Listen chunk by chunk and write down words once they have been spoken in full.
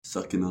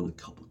sucking on a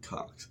couple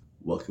cocks.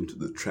 Welcome to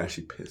the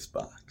Trashy Piss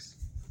Box.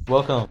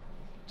 Welcome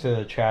to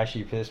the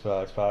Trashy Piss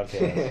Box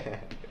podcast.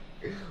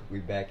 We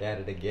back at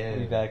it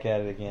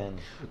again.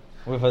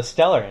 With a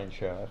stellar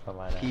intro, if I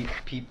might add.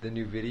 Peep the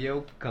new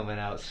video coming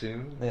out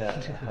soon. Yeah,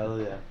 hell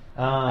yeah.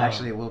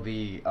 Actually, it will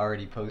be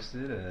already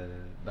posted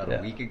about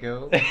a week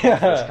ago. Yeah.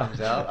 This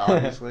comes out,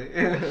 obviously.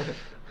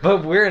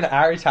 But we're in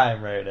our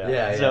time right now.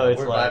 Yeah, so it's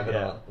we're like,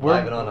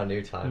 vibing on a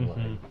new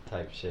timeline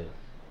type shit.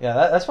 Yeah,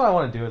 that's what I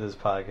want to do with this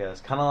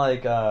podcast. Kind of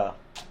like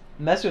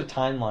mess with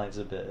timelines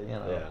a bit, you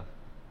know. Yeah.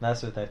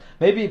 Mess with things.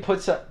 Maybe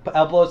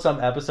upload some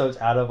episodes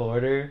out of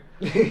order.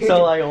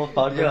 So like it'll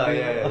fuck with people.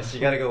 Yeah. So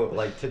you gotta go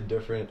like to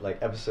different, like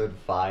episode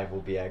 5 will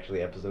be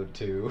actually episode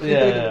 2.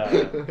 Yeah.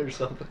 Or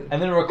something.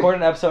 And then record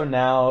an episode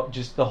now,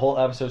 just the whole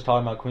episode's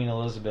talking about Queen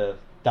Elizabeth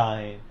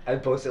dying.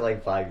 I'd post it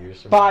like 5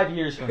 years from 5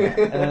 years from now.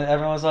 And then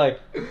everyone's like,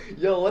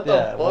 yo, what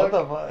the fuck? What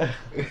the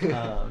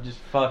fuck? Just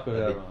fuck with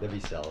everyone. That'd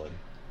be solid.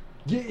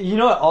 You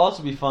know what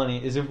also be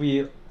funny is if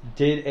we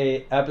did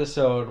a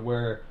episode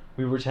where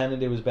we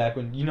pretended it was back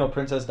when, you know,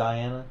 Princess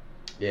Diana?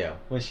 Yeah.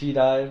 When she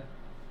died?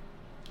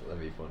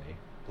 That'd be funny.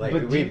 Like,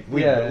 But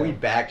we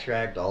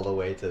backtracked all the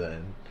way to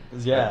then.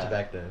 Yeah. To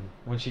back then.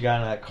 When she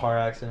got in that car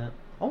accident.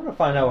 I want to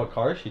find out what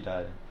car she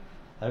died in.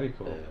 That'd be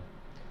cool.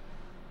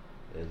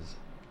 Yeah. Is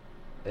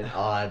an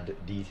odd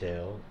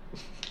detail.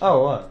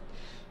 Oh, what?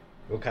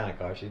 What kind of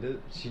car she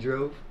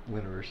drove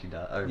whenever she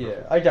died?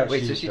 Yeah, I doubt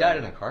Wait, so she died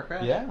in a car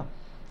crash? Yeah.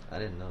 I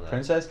didn't know that.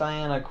 Princess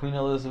Diana, Queen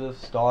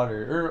Elizabeth's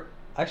daughter. Or,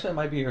 actually, it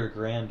might be her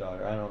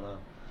granddaughter. I don't know.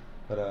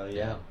 But,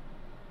 yeah.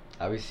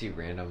 I always see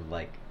random,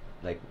 like,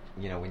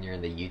 you know, when you're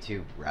in the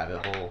YouTube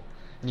rabbit hole,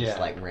 just,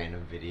 like,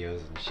 random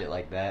videos and shit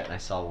like that. And I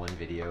saw one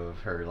video of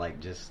her,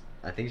 like, just,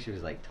 I think she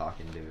was, like,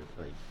 talking to,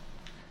 like,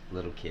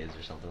 little kids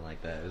or something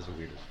like that. It was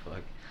weird as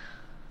fuck.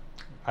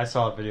 I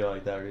saw a video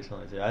like that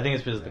recently, too. I think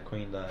it's because the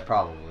Queen died.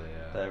 Probably,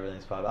 yeah. That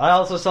everything's popular. I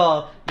also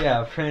saw,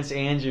 a Prince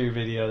Andrew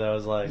video that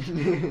was, like,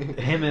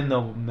 him in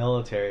the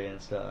military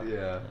and stuff.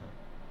 Yeah.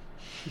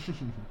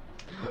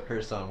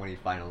 Her son when he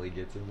finally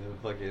gets into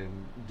fucking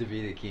to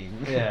be the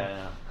king.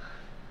 Yeah.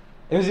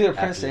 It was either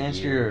Prince After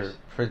Andrew years. or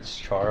Prince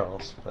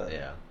Charles, but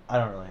yeah. I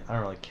don't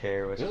really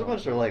care which There's a one.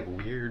 bunch of like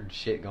weird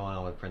shit going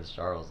on with Prince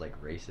Charles, like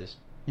racism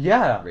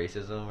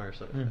or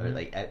something. Mm-hmm. Or,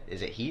 like,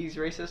 is it he's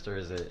racist or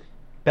is it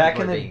back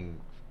in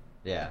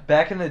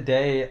the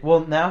day?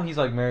 Well, now he's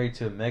like married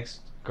to a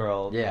mixed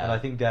girl. Yeah. And I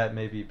think that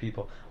may be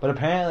people. But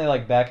apparently,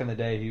 like back in the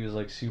day, he was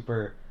like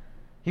super.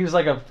 He was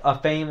like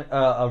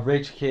a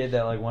rich kid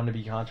that like wanted to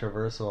be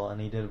controversial, and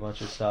he did a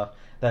bunch of stuff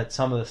that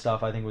some of the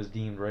stuff I think was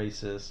deemed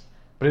racist,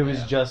 but it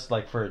was just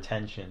like for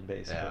attention,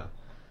 basically.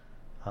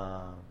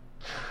 Yeah.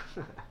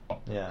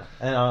 Yeah,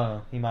 and I don't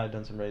know, he might have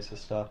done some racist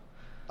stuff.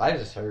 I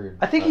just heard.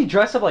 I think he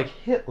dressed up like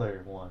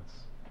Hitler once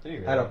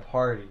Really? at a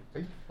party.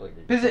 Because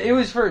Because it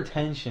was for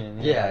attention.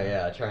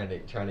 Yeah, trying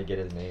to get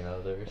his name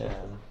out there or something.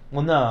 Yeah.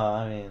 Well, no,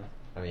 I mean,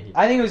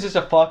 I think it was just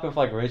a fuck with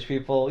like rich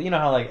people. You know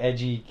how like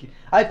edgy.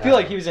 I feel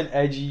like he was an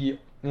edgy,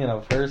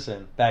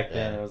 person back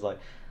then. Yeah. It was like,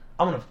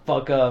 I'm gonna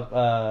fuck up,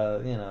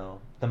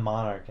 the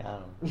monarch. I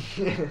don't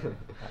know.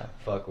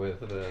 fuck with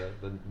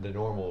the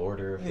normal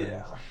order of things.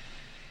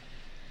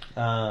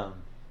 Yeah.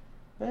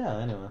 Yeah.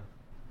 Anyway.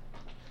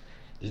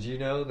 Did you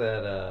know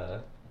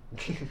that?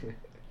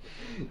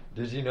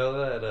 Did you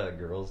know that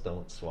girls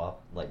don't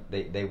swap? Like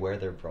they wear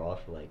their bra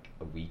for like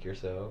a week or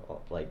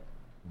so. Like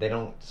they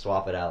don't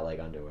swap it out like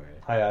underwear.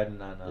 I did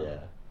not know. Yeah,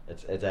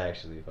 it's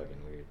actually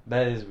fucking weird.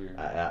 That is weird.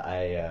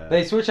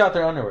 They switch out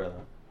their underwear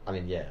though. I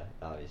mean, yeah,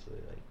 obviously,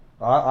 like.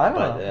 I don't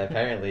but know.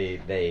 apparently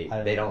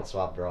they don't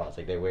swap bras.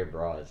 Like they wear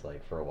bras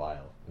like for a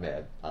while.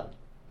 Man,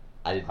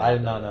 I did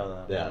not know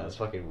that. Yeah, it's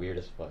fucking weird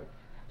as fuck.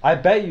 I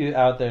bet you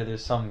out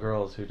there's some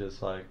girls who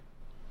just like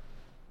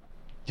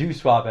do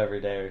swap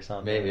every day or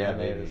something. Maybe, yeah,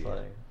 maybe.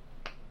 maybe.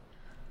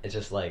 It's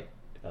just like,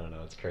 I don't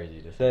know. It's crazy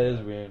to think. That is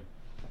weird.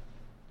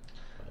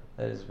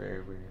 That is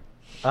very weird.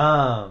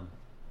 Yeah,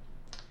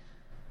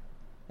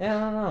 I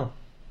don't know.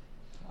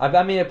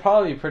 I mean, it'd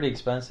probably be pretty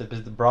expensive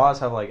because the bras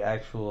have like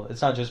actual.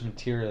 It's not just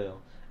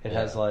material. It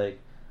has like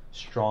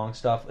strong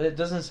stuff. It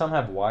doesn't some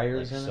have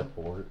wires like in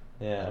support.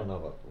 it? Yeah. I don't know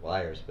about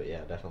wires, but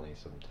yeah, definitely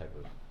some type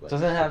of. Like,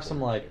 doesn't it have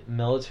some like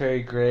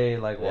military grade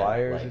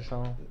wires like or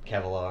something?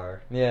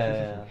 Kevlar.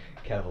 Yeah.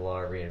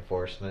 Kevlar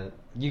reinforcement.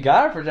 You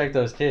gotta protect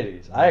those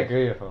titties. I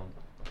agree with them.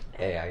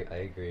 Hey, I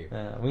agree.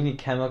 Yeah, we need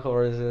chemical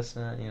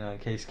resistant, in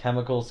case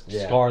chemicals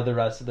scar the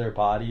rest of their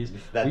bodies.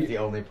 That's the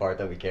only part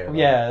that we care about.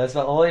 Yeah, that's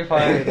the only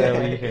part that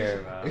we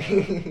care about.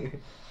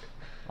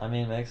 I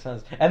mean, it makes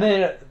sense. And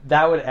then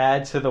that would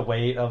add to the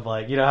weight of,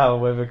 like, you know how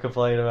women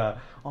complain about,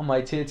 oh,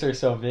 my tits are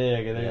so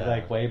big, and they,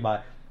 like, weigh my...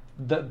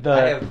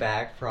 I have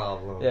back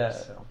problems. Yeah.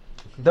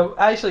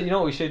 Actually, you know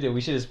what we should do? We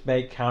should just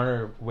make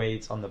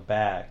counterweights on the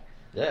back.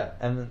 Yeah.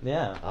 And,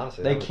 yeah.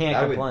 Honestly, they can't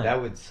complain.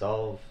 That would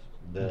solve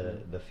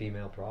the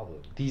female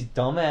problem. These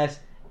dumbass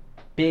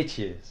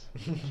bitches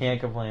can't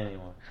complain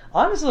anymore.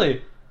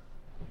 Honestly,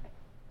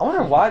 I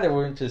wonder why there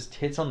weren't just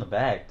tits on the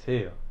back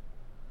too.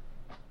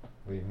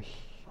 What do you mean?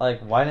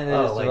 Like, why didn't they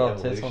just like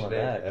develop tits on the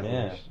back?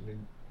 evolution. Yeah.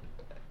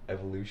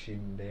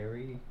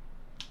 evolutionary,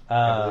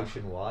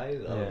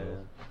 evolution-wise. I don't know.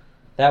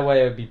 That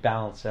way it would be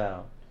balanced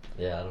out.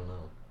 Yeah, I don't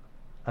know.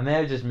 I may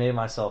have just made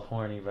myself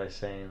horny by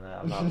saying that.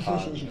 I'm not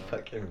positive. You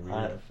fucking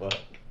weird fuck.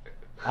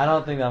 I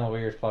don't think I'm a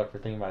weird fuck for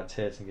thinking about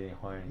tits and getting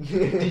horny.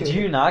 Did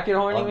you not get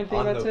horny when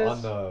thinking about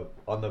tits?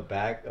 On the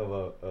back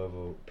of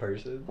a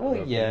person?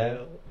 Oh yeah.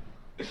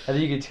 I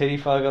think you could titty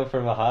fuck up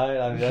from behind.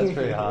 I mean, that's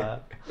pretty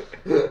hot.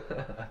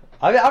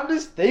 I mean, I'm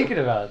just thinking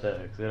about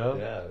things, you know?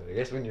 Yeah, I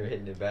guess when you're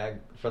hitting it back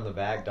from the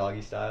back,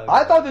 doggy style.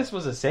 I thought this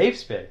was a safe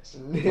space.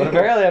 But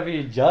apparently I'm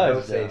being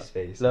judged. No safe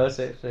space. No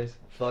safe space.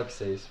 Fuck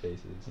safe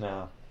spaces.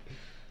 No.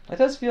 It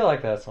does feel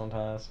like that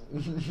sometimes.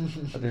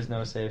 But there's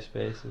no safe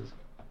spaces.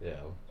 Yeah.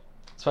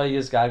 That's why you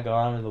just gotta go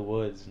out in the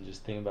woods and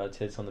just think about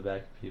tits on the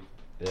back of people.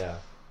 Yeah.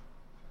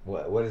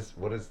 What is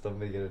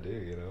somebody gonna do,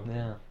 you know?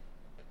 Yeah.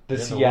 The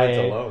You're CIA. in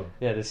the woods alone.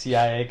 Yeah, the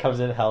CIA comes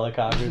in a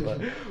helicopter.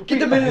 Like, get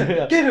the man!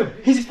 Yeah. Get him!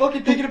 He's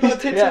fucking thinking about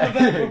tits Yeah. on the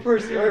back of a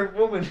person or a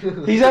woman.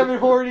 He's having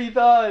horny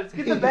thoughts.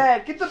 Get the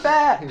bat! Get the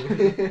bat!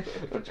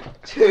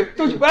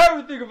 Don't you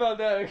ever think about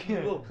that again. You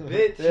little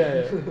bitch.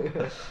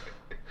 Yeah.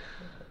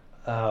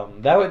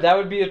 That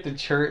would be if the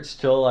church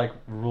still like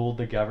ruled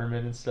the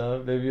government and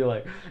stuff. They'd be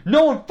like,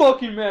 no one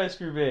fucking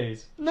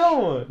masturbates. No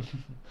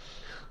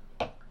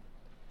one.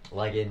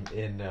 Like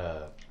in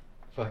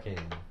fucking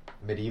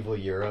medieval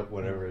Europe,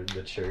 whenever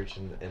the church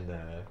and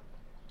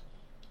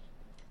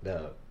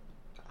the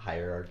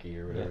hierarchy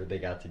or whatever, they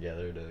got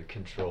together to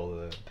control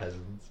the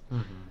peasants.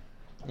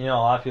 Mm-hmm. You know,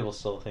 a lot of people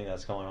still think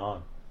that's going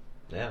on.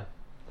 Yeah,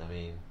 I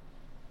mean,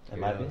 It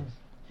might be.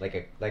 Like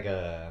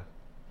a.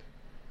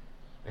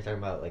 Are you talking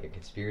about like a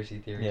conspiracy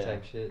theory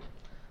type shit?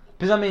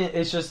 Because I mean,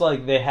 it's just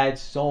like they had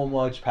so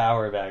much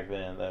power back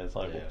then that it's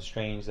like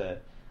strange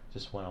that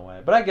just went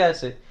away. But I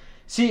guess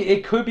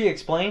it could be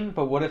explained.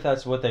 But what if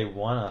that's what they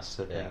want us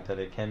to think, that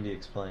it can be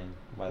explained?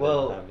 Why they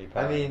don't have any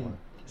power anymore?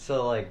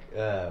 So like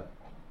the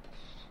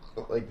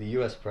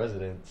U.S.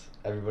 presidents,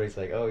 everybody's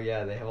like, oh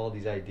yeah, they have all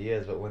these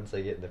ideas, but once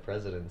they get in the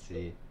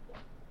presidency,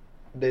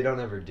 they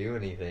don't ever do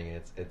anything.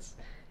 It's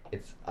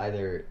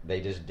either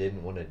they just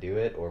didn't want to do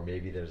it, or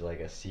maybe there's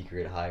like a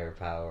secret higher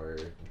power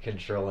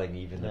controlling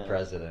even the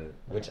president.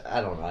 Which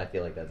I don't know. I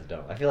feel like that's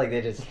dumb. I feel like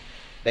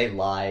they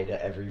lie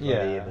to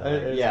everybody. And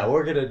they're like,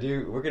 we're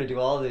gonna do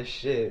all this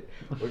shit.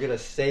 We're gonna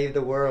save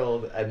the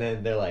world, and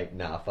then they're like,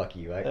 nah, fuck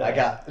you. I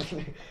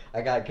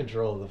got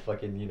control of the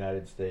fucking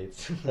United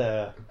States.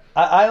 Yeah.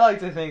 I like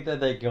to think that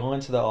they go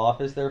into the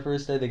office their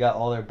first day. They got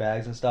all their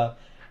bags and stuff,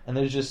 and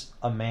there's just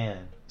a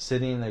man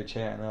sitting in their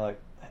chair, and they're like,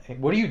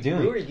 what are you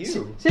doing? Who are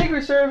you?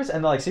 Secret Service,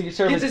 and like Secret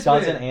Service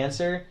doesn't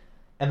answer,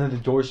 and then the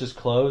doors just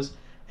close,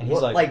 and he's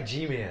like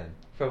G-Man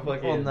from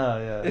fucking. Well,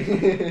 no,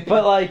 yeah,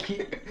 but like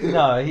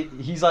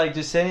he's like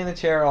just sitting in the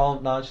chair all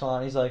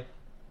nonchalant. He's like,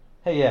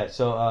 hey, yeah,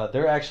 so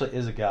there actually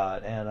is a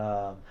God,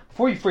 and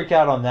before you freak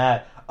out on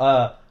that,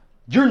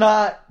 you're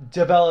not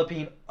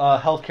developing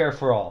healthcare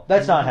for all.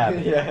 That's not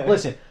happening. Yeah.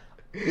 Listen.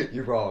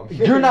 You're wrong.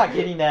 You're not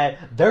getting that.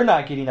 They're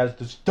not getting that.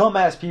 There's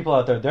dumbass people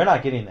out there. They're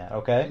not getting that.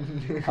 Okay.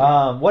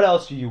 What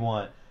else do you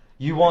want?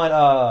 You want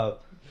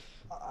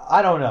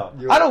I don't know.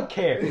 I don't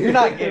care. You're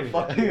not getting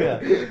it.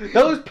 Yeah.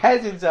 Those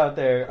peasants out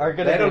there are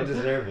gonna. They don't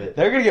deserve it.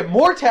 They're gonna get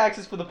more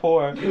taxes for the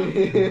poor,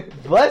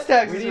 less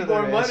taxes. We need for the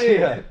more rich. money.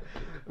 Yeah.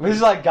 Which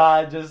is like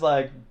God, just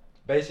like.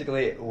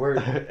 Basically,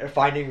 we're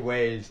finding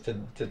ways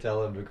to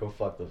tell them to go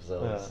fuck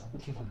themselves.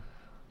 Yeah.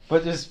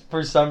 But just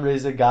for some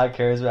reason, God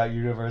cares about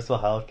universal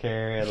health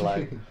care and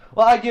like,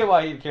 well, I get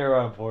why he'd care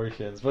about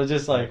abortions, but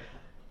just like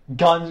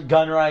gun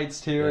rights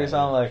too or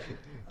something like.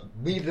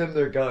 Leave them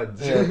their guns.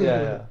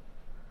 Yeah.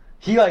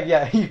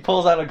 He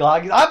pulls out a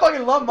Glock. I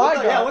fucking love my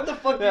gun. Yeah, what the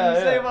fuck did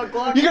you say about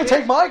Glock? You gonna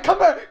take mine?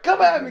 Come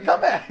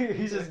at me.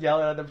 He's just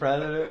yelling at the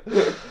president.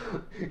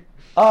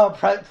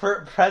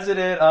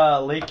 President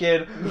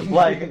Lincoln,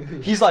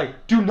 like, he's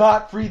like, do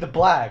not free the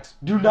blacks.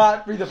 Do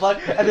not free the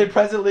blacks. And then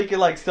President Lincoln,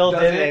 like, still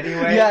did it.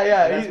 Anyway.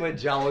 Yeah. That's when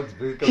John Wilkes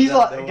Booth comes he's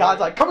out. Like, God's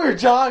like, come here,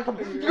 John.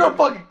 You're gonna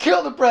fucking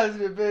kill the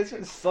president,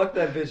 bitch. Fuck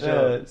that bitch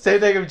up. Same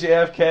thing of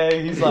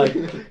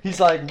JFK. He's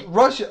like,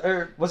 Russia,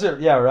 or was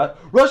it, right?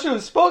 Russia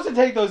was supposed to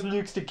take those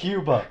nukes to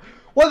Cuba.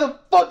 Why the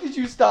fuck did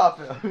you stop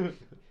him?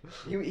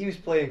 He was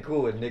playing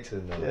cool with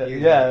Nixon though.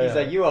 He's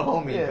like, you a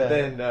homie, but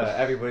then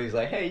everybody's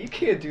like, hey, you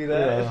can't do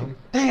that. Yeah.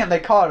 Damn, they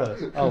caught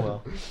us. Oh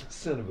well.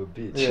 Son of a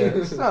bitch.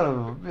 Yeah, son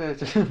of a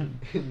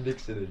bitch.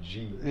 Nixon a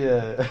G.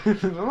 Yeah.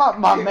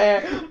 my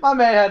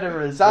man had to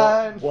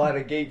resign.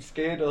 Watergate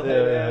scandal.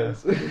 Yeah.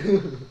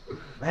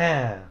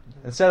 Man.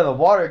 Instead of the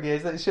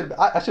Watergate, I should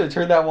have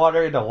turned that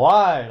water into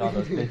wine on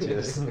those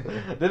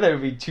bitches. Then they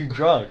would be too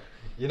drunk.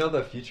 You know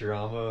the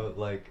Futurama,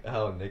 like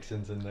how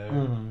Nixon's in there?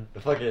 Mm-hmm. The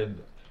fucking,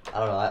 I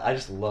don't know, I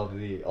just love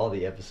all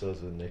the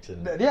episodes with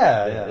Nixon.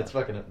 Yeah. It's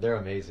fucking, they're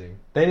amazing.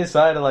 They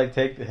decided to like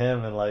take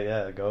him and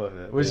like go with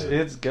it, which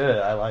it's good.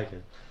 I like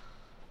it.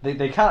 They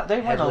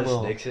went a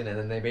little Nixon, and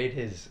then they made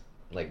his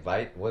like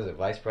vice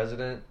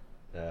president,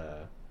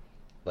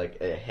 like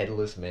a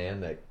headless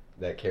man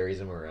that carries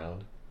him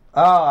around.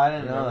 Oh, I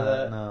didn't know Remember that.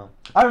 that? No,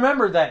 I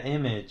remember that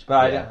image,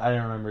 but Yeah. I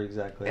didn't remember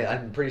exactly.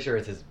 I'm pretty sure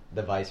it's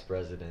the vice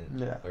president.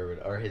 Yeah.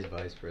 Or his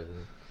vice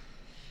president.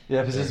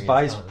 Yeah, because his During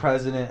vice his time.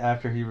 president,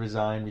 after he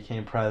resigned,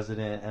 became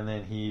president, and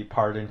then he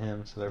pardoned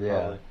him. So they're Yeah.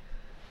 probably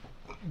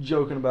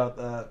joking about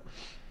that.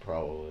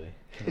 Probably.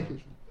 Yeah.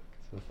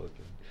 It's a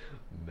fucking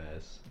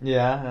mess.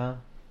 Yeah.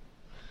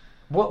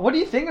 What do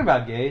you think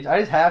about, Gage? I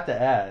just have to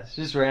ask,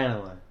 just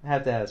randomly. I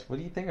have to ask. What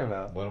do you think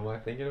about? What am I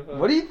thinking about?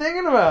 What are you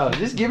thinking about?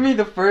 Just give me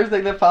the first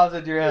thing that pops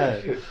into your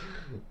head. If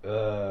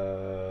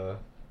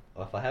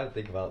I have to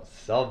think about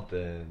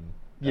something.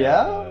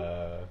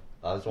 Yeah?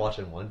 I was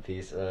watching One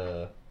Piece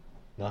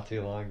not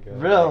too long ago.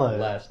 Really?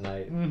 Last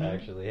night, Mhm.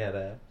 actually. Had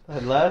a.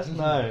 Last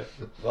night.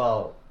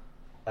 Well,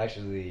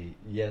 actually,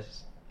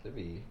 yes. It'd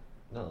be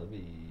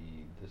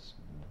this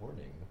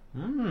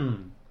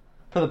morning.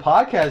 For the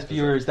podcast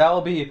viewers, that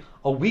will be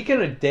a week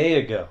and a day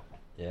ago.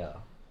 Yeah,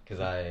 because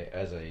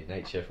as a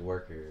night shift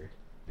worker,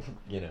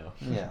 you know.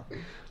 Yeah.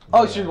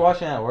 Oh, so you're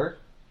watching it at work?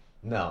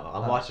 No,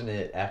 I'm watching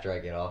it after I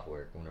get off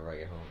work, whenever I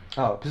get home.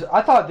 Oh, because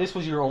I thought this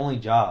was your only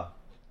job.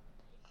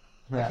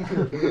 Yeah.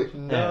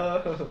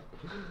 No.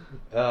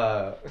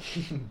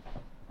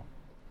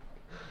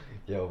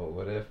 Yo, but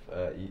what if,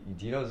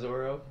 do you know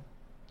Zoro?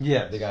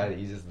 Yes. The guy that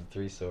uses the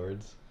 3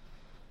 swords?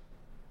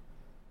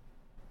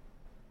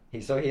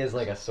 So he has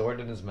like a sword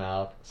in his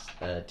mouth,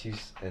 two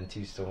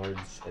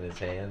swords in his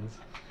hands.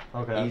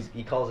 Okay.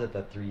 He calls it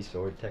the 3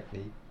 sword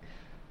technique.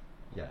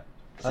 Yeah.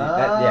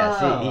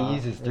 See, he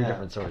uses 3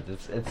 different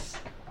swords. It's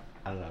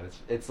I don't know.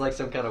 It's like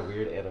some kind of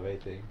weird anime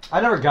thing. I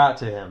never got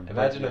to him.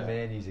 Imagine but a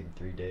man using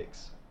 3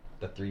 dicks.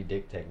 The 3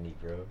 dick technique,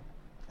 bro.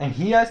 And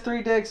he has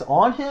 3 dicks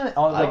on him,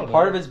 on I like don't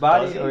part know. of his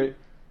body, Does he? or.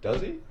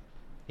 Does he?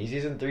 He's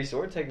using 3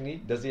 sword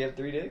technique. Does he have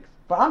 3 dicks?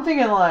 But I'm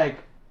thinking like,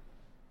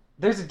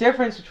 there's a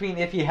difference between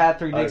if he had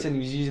 3 dicks and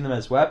he was using them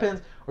as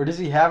weapons, or does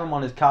he have them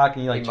on his cock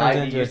and he like He turns might it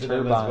be into a using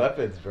them as turbine?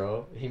 weapons,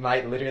 bro. He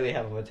might literally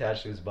have them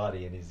attached to his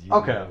body and he's using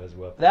Okay, them as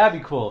weapons.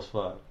 that'd be cool as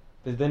fuck.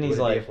 But then he's Would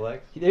it like, be a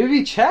flex? it would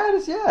be Chad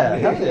as hell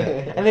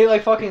yeah. And they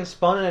like fucking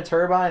spun in a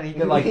turbine and he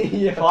could like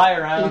Yeah. fly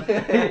around.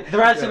 Yeah. The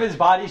rest of his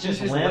body's He's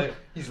just limp.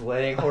 he's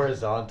laying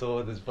horizontal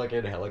with his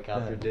fucking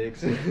helicopter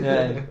dicks.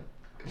 Yeah.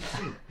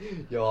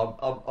 Yo,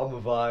 I'm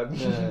a vibe.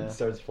 Yeah.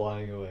 Starts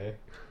flying away.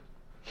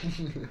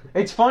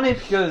 It's funny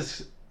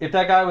because if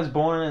that guy was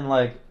born in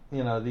like,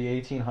 you know, the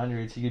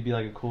 1800s, he could be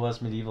like a cool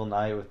ass medieval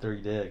knight with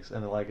 3 dicks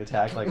and like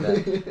attack like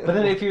that. But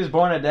then if he was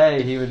born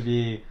today,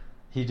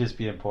 he'd just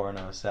be in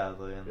porno,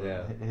 sadly, and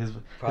Yeah, his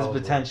probably.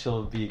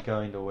 potential would be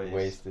going to waste.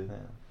 Wasted.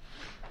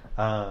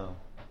 Yeah.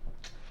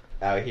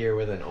 Out here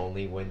with an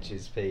only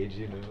wenches page,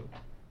 you know.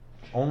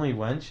 Only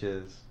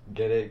wenches.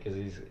 Get it?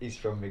 Because he's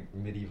from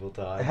medieval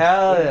times.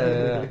 Hell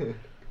yeah.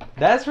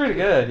 That's pretty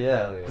good, yeah,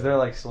 Hell yeah. because they're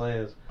like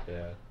slaves.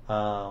 Yeah.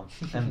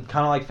 And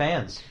kind of like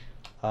fans.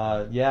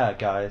 Yeah,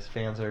 guys,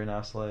 fans are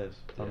now slaves.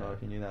 Don't know Yeah.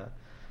 if you knew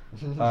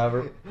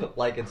that.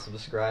 Like and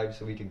subscribe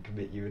so we can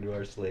commit you into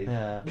our slave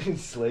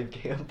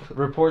camp.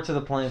 Report to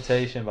the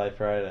plantation by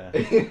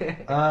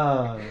Friday.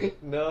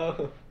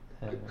 No.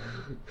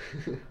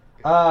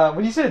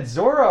 When you said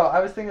Zorro, I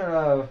was thinking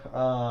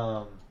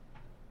of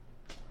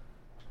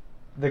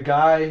the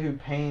guy who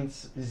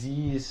paints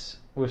Z's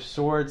with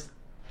swords.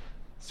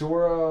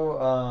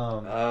 Zorro.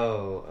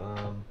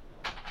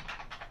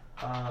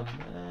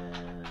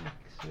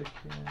 Mexican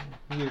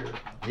hero.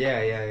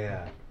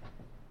 Yeah.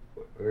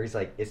 Where he's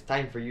like, it's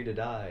time for you to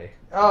die.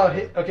 Oh,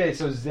 okay.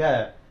 So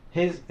Zed.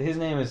 His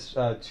name is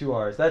 2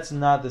 R's. That's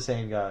not the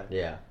same guy.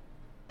 Yeah.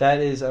 That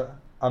is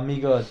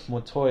Amigo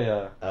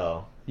Montoya.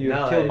 Oh. You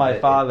killed my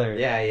father.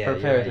 Yeah.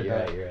 Prepare to You're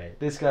die. right. You're right.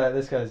 This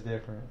guy's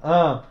different.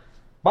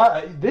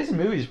 But this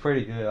movie's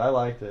pretty good. I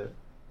liked it.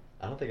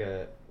 I don't think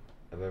I've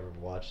ever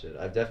watched it.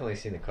 I've definitely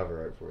seen the cover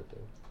art for it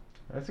though.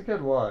 That's a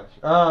good watch.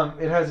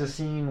 It has a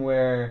scene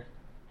where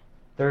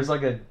there's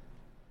like a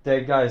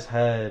dead guy's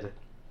head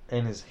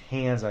in his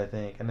hands, I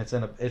think, and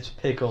it's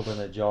pickled in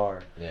a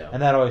jar. Yeah.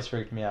 And that always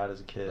freaked me out as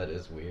a kid. That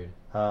is weird.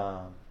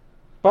 But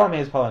I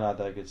mean, it's probably not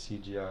that good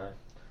CGI.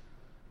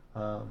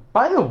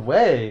 By the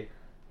way,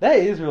 that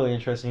is really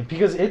interesting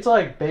because it's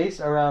like based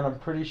around, I'm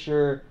pretty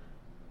sure,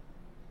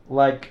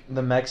 like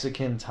the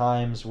Mexican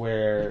times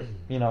where,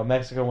 you know,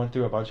 Mexico went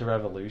through a bunch of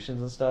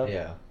revolutions and stuff.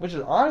 Yeah. Which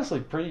is honestly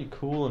pretty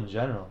cool in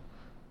general.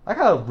 I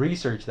gotta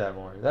research that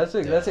more. That's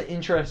an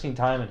interesting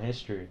time in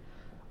history.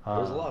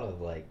 There's a lot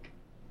of like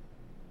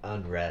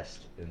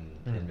unrest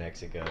in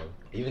Mexico.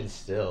 Even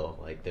still,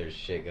 like there's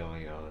shit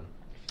going on.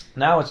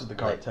 Now it's with the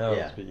cartels,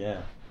 yeah. but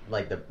yeah.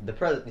 Like the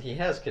president, he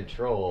has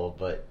control,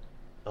 but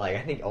like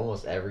I think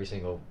almost every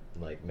single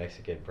like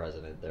Mexican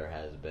president there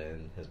has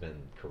been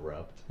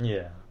corrupt.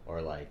 Yeah.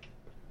 Or like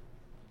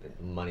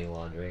money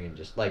laundering and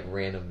just like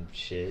random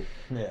shit.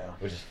 Yeah.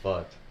 Which is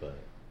fucked, but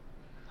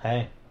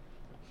hey,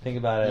 think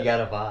about it. You got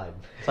a vibe.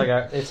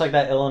 It's like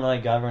that Illinois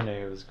governor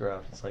who was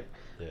corrupt. It's like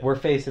Yeah. we're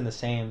facing the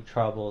same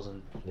troubles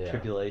and Yeah.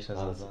 tribulations.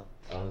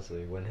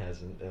 Honestly, when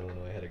hasn't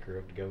Illinois had a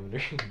corrupt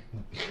governor?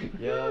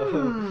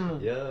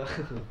 Yeah.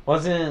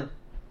 Wasn't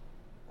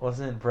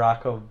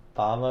Barack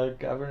Obama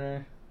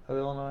governor of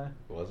Illinois.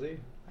 Was he?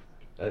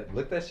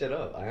 Look that shit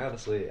up. I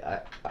honestly,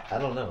 I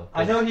don't know.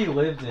 I know he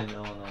lived in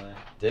Illinois.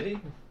 Did he?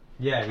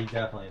 Yeah, he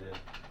definitely did.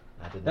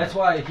 I did That's not.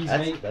 why he's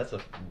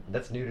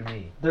That's new to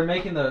me. They're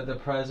making the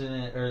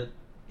president the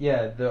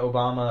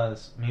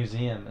Obama's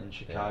museum in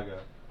Chicago.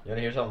 You want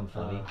to hear something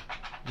funny?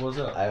 What's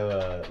up? I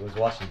was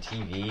watching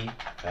TV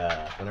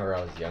whenever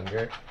I was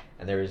younger,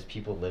 and there was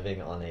people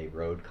living on a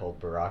road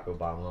called Barack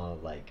Obama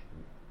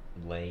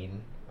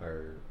Lane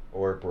or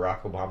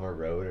Barack Obama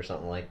Road or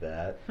something like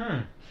that.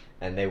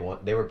 And they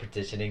were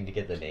petitioning to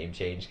get the name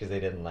changed because they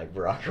didn't like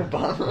Barack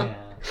Obama.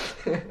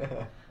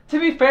 Yeah. To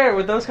be fair,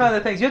 with those kind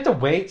of things, you have to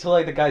wait till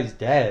like the guy's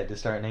dead to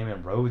start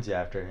naming roads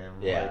after him.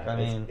 Yeah,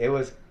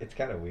 like, it's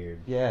kind of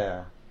weird.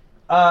 Yeah.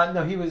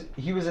 No, he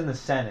was in the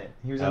Senate.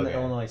 He was in the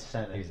Illinois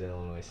Senate. He was an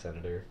Illinois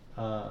senator.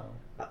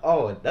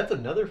 Oh, that's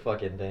another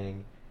fucking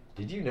thing.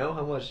 Did you know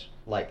how much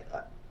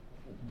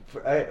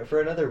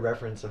for another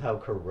reference of how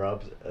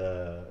corrupt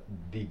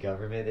the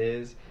government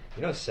is?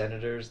 You know,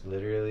 senators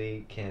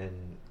literally can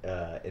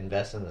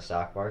invest in the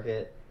stock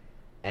market,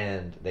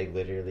 and they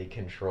literally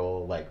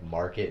control like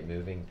market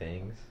moving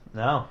things.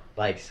 No.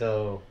 Like,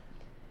 so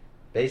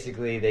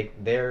basically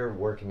they're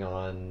working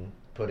on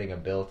putting a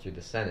bill through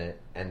the Senate,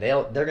 and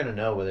they're gonna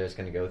know whether it's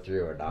gonna go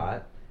through or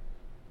not,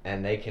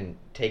 and they can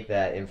take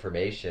that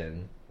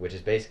information, which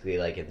is basically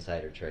like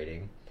insider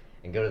trading,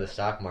 and go to the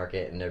stock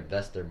market and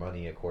invest their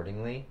money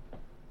accordingly.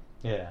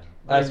 Yeah.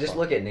 I mean, just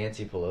look at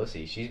Nancy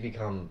Pelosi. She's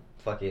become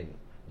fucking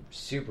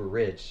super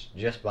rich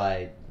just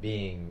by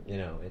being,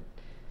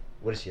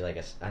 what is she, like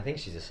I think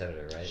she's a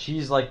senator, right?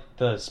 She's like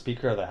the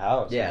Speaker of the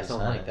House. Yeah,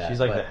 something like that. She's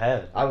like but the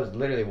head. I was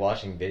literally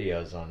watching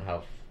videos on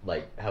how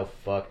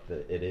fucked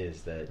it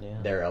is that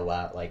they're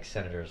allowed, like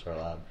senators are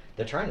allowed.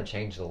 They're trying to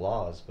change the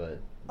laws, but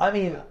I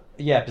mean,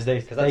 yeah, because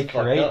they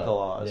create the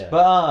laws. Yeah.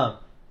 But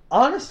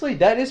honestly,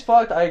 that is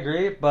fucked. I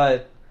agree,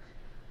 but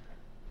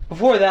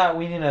before that,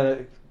 we need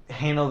to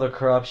handle the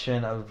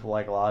corruption of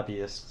like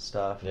lobbyist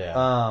stuff.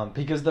 Yeah.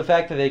 Because the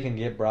fact that they can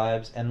get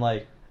bribes and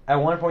like at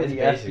one point it's the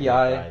basically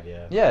FBI. a bribe,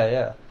 yeah.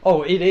 Yeah.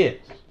 Oh, it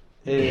is.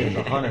 It is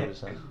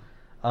 100%.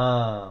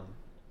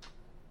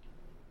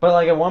 But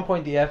like at one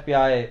point the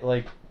FBI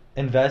like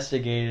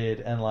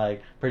investigated and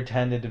like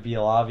pretended to be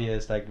a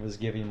lobbyist that was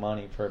giving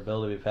money for a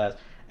bill to be passed,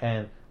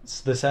 and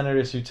the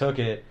senators who took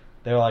it,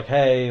 they were like,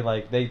 hey,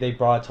 like they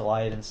brought it to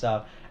light and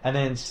stuff, and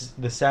then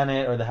the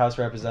Senate or the House of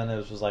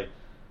Representatives was like,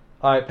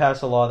 all right,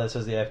 pass a law that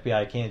says the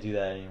FBI can't do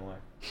that anymore.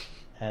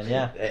 And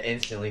yeah, it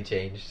instantly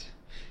changed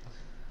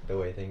the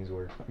way things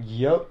work.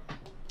 Yep.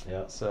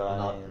 So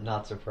I'm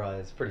not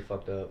surprised. Pretty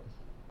fucked up.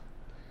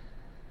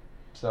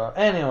 So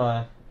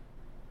anyway,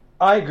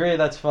 I agree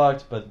that's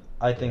fucked, but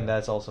I think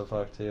that's also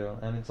fucked too,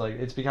 and it's like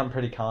it's become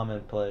pretty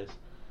commonplace.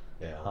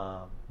 Yeah.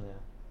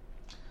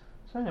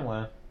 So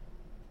anyway,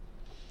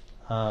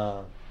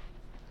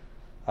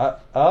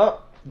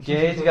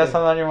 Gage, you got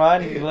something on your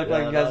mind? You look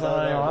like you got something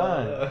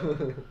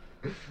on your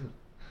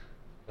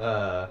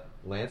mind.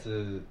 Lance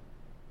is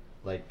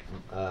like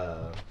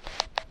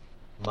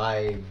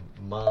my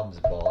mom's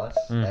boss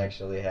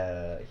actually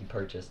he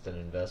purchased an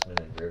investment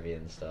in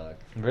Rivian stock.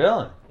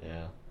 Really?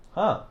 Yeah.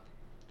 Huh.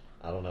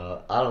 I don't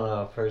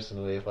know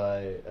personally if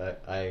I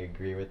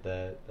agree with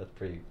that. That's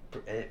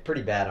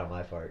pretty bad on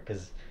my part,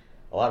 because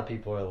a lot of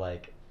people are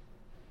like,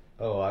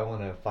 oh, I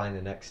want to find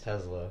the next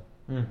Tesla.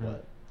 Mm-hmm.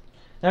 But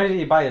now, did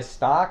he buy a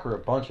stock or a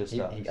bunch of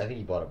stocks? I think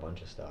he bought a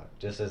bunch of stock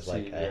just as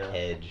like a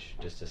hedge,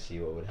 just to see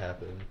what would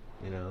happen.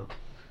 I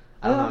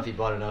don't know if he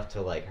bought enough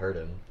to like hurt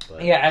him.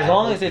 But yeah, as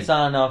long as it's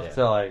not enough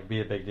to like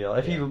be a big deal.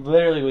 If he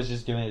literally was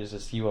just doing it just to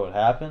see what would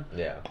happen,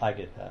 I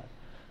get that.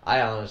 I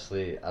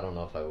don't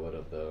know if I would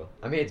have though.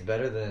 I mean, it's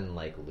better than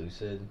like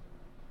Lucid,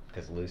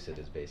 because Lucid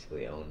is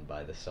basically owned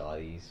by the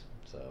Saudis.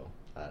 So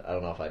I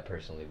don't know if I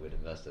personally would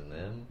invest in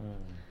them,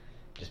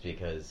 just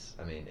because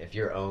if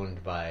you're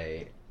owned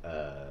by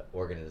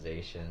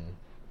organization,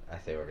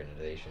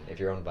 if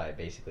you're owned by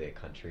basically a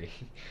country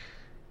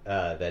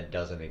that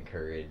doesn't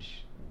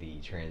encourage the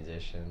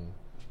transition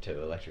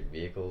to electric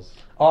vehicles.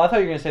 Oh, I thought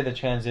you were gonna say the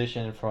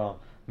transition from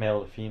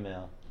male to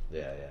female.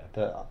 Yeah.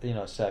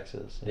 The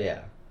sexes.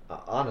 Yeah.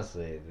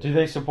 Honestly, do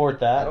they support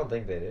that? I don't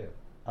think they do.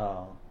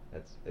 Oh,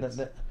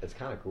 it's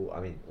kind of cool.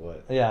 I mean,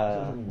 what?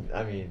 Yeah.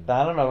 I mean,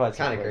 I don't know if it's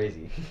kind of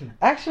crazy.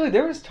 Actually,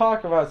 there was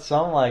talk about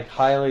some like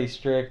highly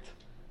strict.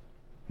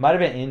 Might have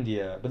been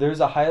India, but there was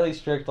a highly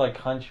strict like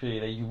country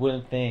that you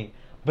wouldn't think,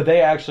 but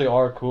they actually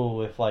are cool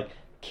with like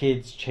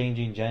kids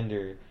changing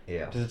gender.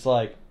 Yeah. Because it's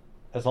like,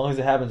 as long as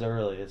it happens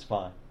early, it's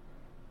fine.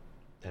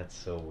 That's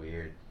so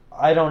weird.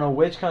 I don't know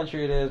which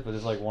country it is, but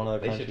it's like one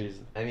of the countries.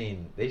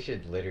 They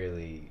should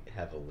literally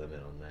have a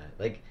limit on that.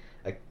 Like,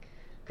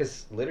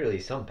 because literally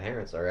some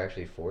parents are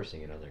actually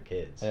forcing it on their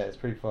kids. Yeah, it's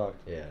pretty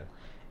fucked. Yeah.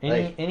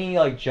 Any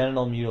like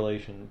genital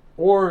mutilation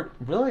or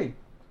really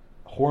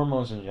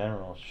hormones in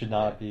general should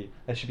not be.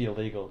 That should be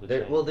illegal.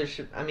 There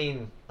should. I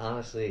mean,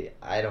 honestly,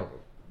 I don't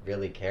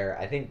really care.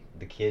 I think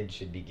the kid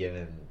should be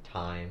given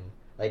time,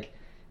 like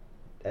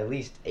at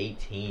least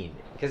 18.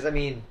 Because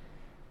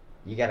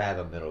you gotta have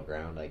a middle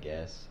ground, I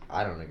guess.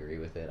 I don't agree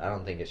with it. I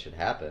don't think it should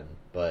happen.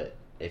 But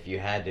if you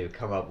had to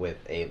come up with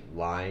a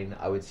line,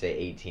 I would say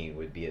 18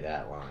 would be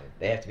that line.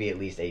 They have to be at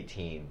least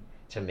 18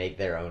 to make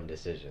their own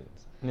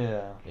decisions.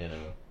 Yeah. You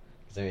know?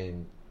 Because, I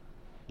mean,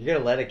 you're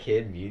gonna let a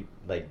kid be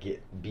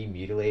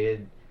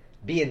mutilated,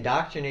 be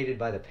indoctrinated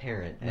by the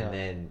parent, and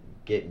then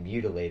get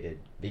mutilated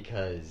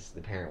because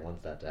the parent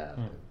wants that to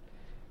happen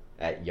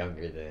at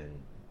younger than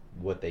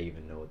what they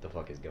even know what the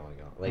fuck is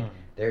going on. Like,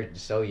 they're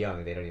so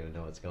young, they don't even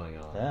know what's going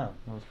on. Yeah,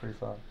 that was pretty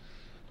fun.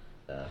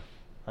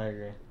 I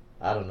agree.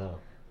 I don't know.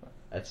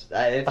 It's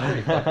pretty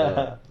fucked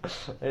up.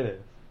 It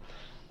is.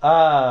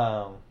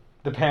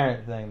 The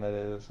parent thing, that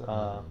is.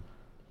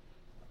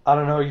 I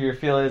don't know what your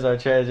feelings on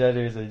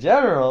transgenders in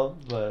general,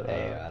 but...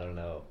 hey, I don't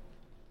know.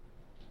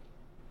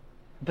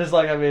 Just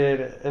like, I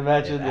mean,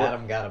 imagine... If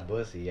Adam got a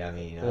pussy, I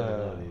mean, I don't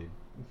know, dude.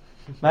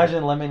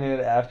 Imagine limiting it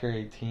after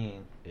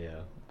 18. Yeah.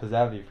 Because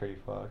that would be pretty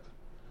fucked.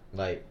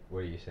 Like, what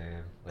are you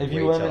saying? Like, if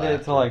you limit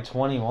it to like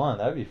 21,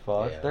 that'd be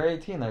fucked. Yeah. They're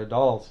 18, they're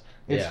adults.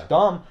 It's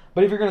dumb,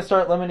 but if you're gonna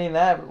start limiting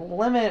that,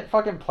 limit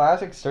fucking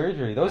plastic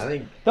surgery.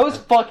 Those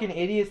fucking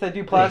idiots that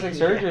do plastic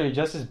surgery are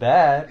just as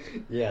bad.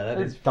 Yeah, that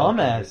They're is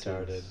dumbasses.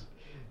 retarded.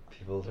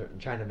 People are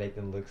trying to make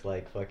them look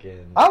like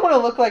fucking... I want to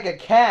look like a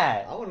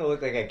cat. I want to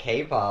look like a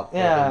K-pop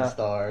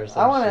star or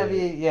something. I want to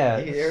be, You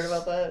heard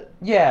about that?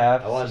 Yeah,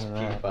 I watched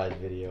PewDiePie's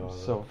video on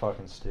so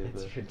fucking stupid.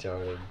 It's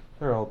retarded.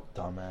 They're all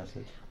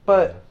dumbasses.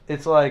 But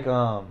it's like,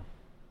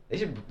 They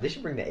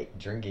should bring the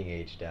drinking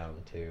age down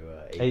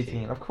to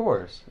 18. Of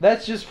course.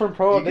 That's just for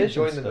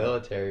prohibition. You can join the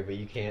military, but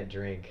you can't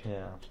drink.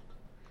 Yeah.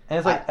 And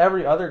it's like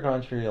every other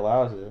country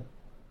allows it.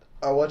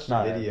 I watched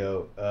a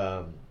video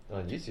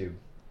on YouTube,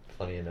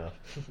 funny enough,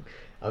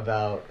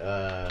 about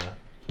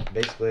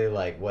basically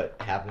like what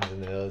happens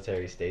in the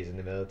military stays in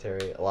the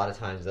military. A lot of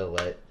times they'll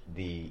let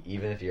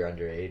even if you're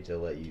underage, they'll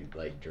let you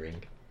like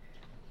drink.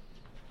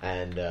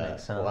 And a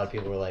lot of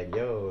people were like,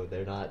 yo,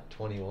 they're not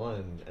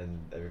 21. And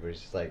everybody's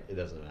just like, it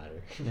doesn't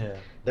matter. Yeah.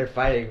 They're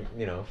fighting,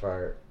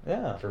 for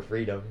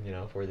freedom,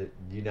 for the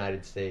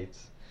United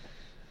States.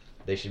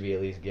 They should be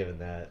at least given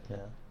that. Yeah.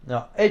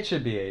 No, it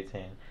should be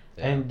 18.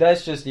 Yeah. And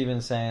that's just even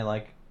saying,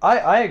 like,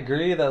 I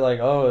agree that, like,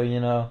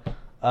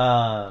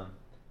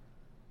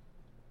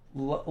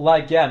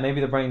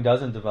 maybe the brain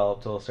doesn't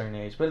develop till a certain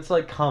age. But it's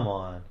like, come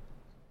on.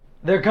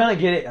 They're gonna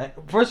get it.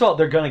 First of all,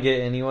 they're gonna get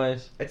it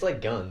anyways. It's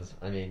like guns.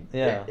 I mean,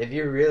 if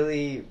you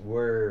really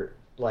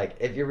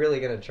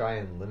gonna try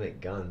and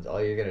limit guns,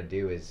 all you're gonna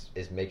do is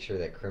make sure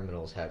that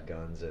criminals have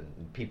guns and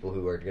people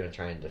who are gonna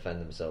try and defend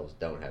themselves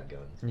don't have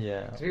guns.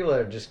 Yeah. Because people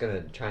that are just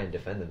gonna try and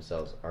defend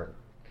themselves aren't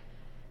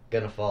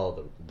gonna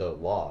follow the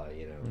law.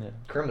 Yeah.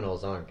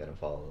 Criminals aren't gonna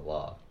follow the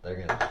law.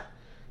 They're gonna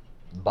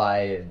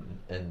buy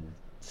and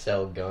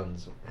sell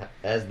guns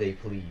as they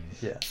please.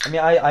 Yeah. I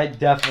mean, I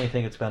definitely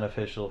think it's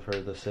beneficial for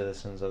the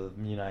citizens of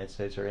the United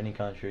States or any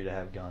country to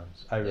have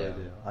guns. I really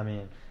do. I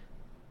mean,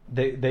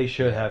 they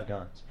should have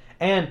guns.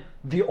 And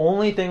the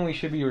only thing we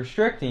should be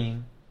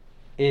restricting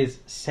is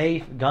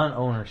safe gun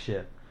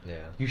ownership. Yeah.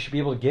 You should be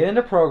able to get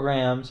into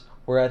programs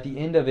where at the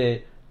end of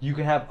it, you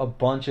can have a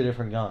bunch of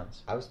different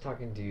guns. I was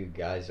talking to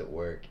guys at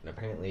work, and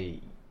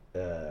apparently,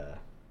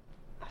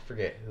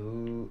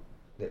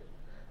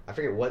 I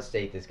forget what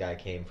state this guy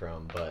came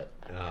from, but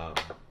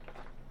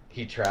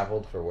he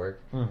traveled for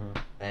work,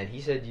 and he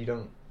said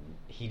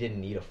he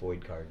didn't need a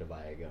FOID card to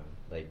buy a gun.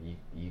 Like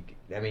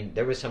I mean,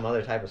 there was some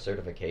other type of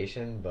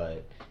certification,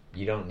 but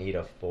you don't need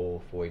a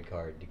full FOID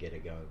card to get a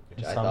gun,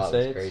 which I thought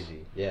was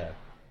crazy. Yeah,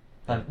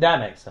 that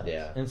makes sense.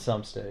 Yeah, in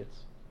some states,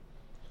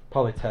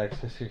 probably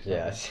Texas or something.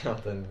 Yeah,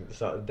 something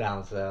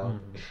down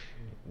south.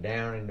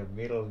 Down in the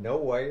middle of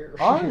nowhere.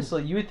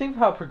 Honestly, you would think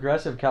how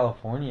progressive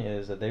California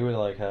is that they would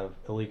like have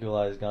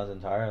illegalized guns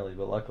entirely,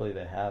 but luckily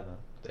they haven't.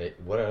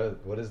 What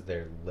is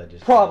their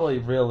legislation? Probably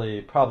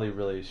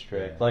really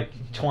strict. Yeah.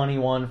 Like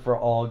 21 for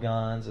all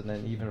guns, and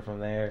then even from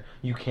there,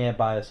 you can't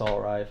buy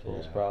assault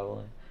rifles.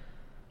 Probably.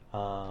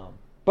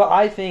 But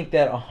I think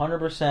that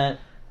 100%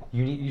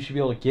 you should be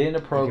able to get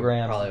into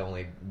programs. You could probably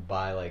only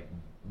buy like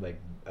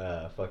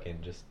fucking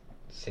just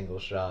single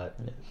shot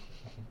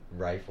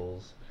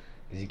rifles.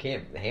 Because you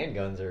can't...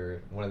 Handguns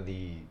are one of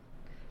the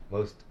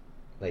most...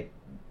 Like,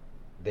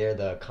 they're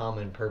the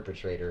common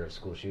perpetrator of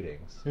school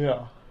shootings.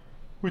 Yeah.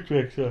 Which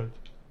makes sense.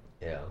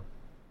 Yeah.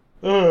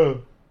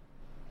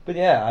 But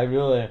yeah, I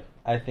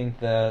think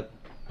that...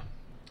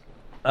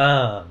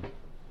 I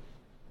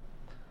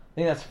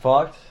think that's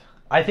fucked.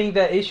 I think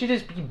that it should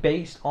just be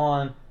based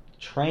on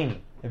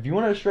training. If you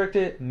want to restrict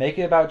it, make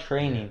it about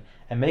training.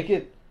 And make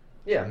it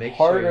make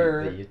harder.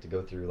 Sure that you have to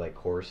go through, like,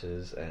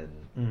 courses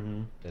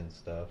and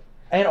stuff.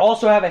 And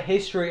also have a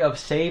history of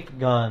safe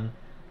gun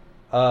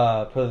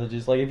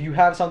privileges. Like, if you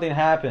have something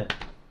happen,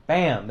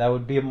 bam, that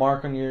would be a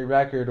mark on your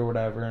record or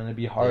whatever, and it'd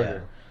be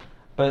harder. Yeah.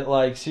 But,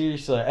 like,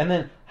 seriously. And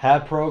then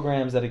have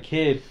programs that a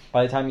kid,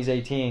 by the time he's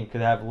 18,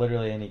 could have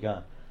literally any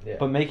gun. Yeah.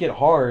 But make it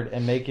hard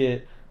and make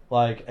it,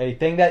 like, a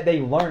thing that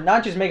they learn.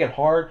 Not just make it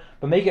hard,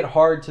 but make it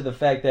hard to the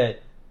fact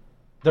that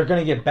they're going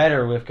to get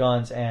better with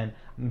guns and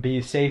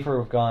be safer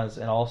with guns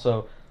and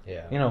also...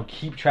 Yeah. You know,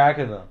 keep track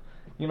of them.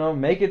 You know,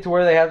 make it to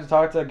where they have to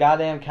talk to a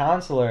goddamn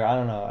counselor. I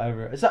don't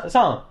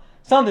know.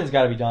 Something's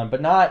got to be done,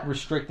 but not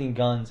restricting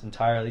guns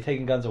entirely,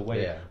 taking guns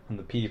away from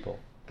the people.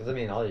 Because I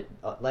mean,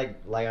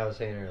 like I was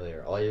saying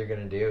earlier, all you're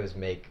gonna do is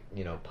make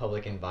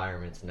public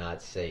environments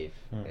not safe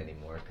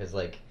anymore. Because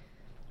like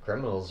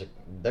criminals,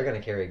 they're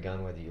gonna carry a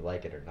gun whether you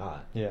like it or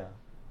not. Yeah.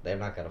 They're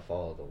not gonna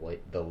follow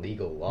the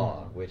legal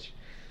law, which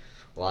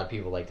a lot of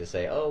people like to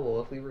say, oh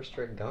well, if we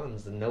restrict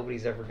guns, then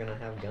nobody's ever gonna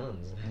have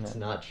guns. It's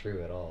not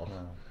true at all.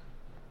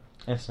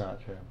 No. It's not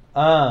true.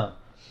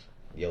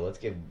 Yo, let's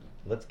give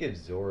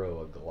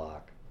Zorro a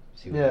Glock.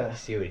 See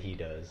what he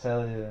does.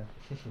 Hell yeah.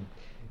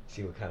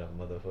 See what kind of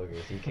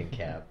motherfuckers he can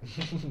cap.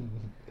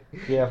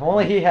 Yeah, if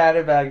only he had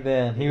it back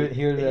then, he would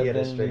have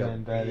been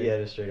even better. He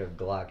had a straight up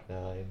Glock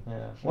 9.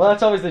 Yeah. Well,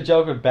 that's always the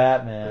joke with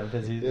Batman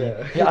because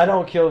I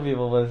don't kill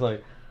people, but it's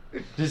like,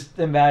 just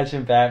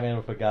imagine Batman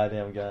with a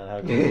goddamn gun.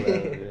 How cool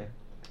that would be.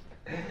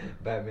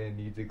 Batman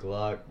needs a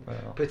Glock.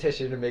 Well.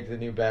 Petition to make the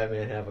new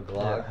Batman have a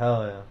Glock. Yeah,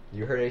 hell yeah.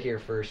 You heard it here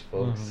first,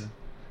 folks. Mm-hmm.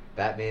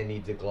 Batman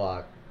needs a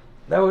Glock.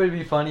 That would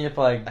be funny if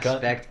like a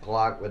spec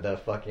Glock with a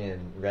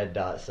fucking red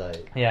dot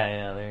sight.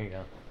 Yeah, there you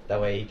go.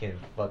 That way he can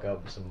fuck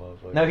up some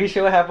motherfuckers. No, he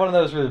should have one of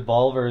those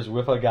revolvers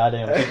with a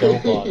goddamn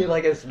scope on it.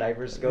 Like a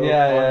sniper scope on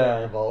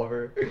a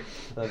revolver.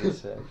 That'd be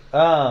sick.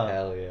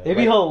 Hell yeah. It'd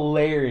be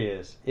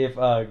hilarious if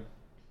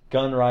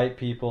gun right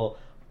people...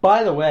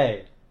 By the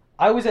way,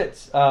 I was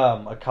at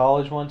a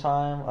college one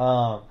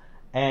time,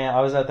 and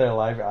I was at their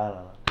library. I don't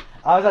know.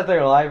 I was at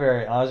their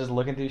library, and I was just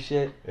looking through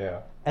shit.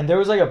 Yeah. And there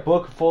was like a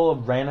book full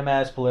of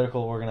random-ass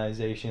political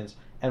organizations,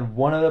 and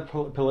one of the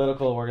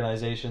political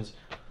organizations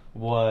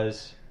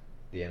was...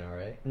 The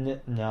NRA?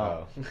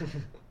 No. Oh.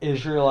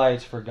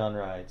 Israelites for Gun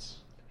Rights.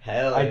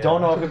 Hell I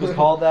don't know if it was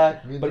called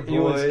that, but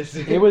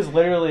it was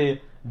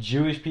literally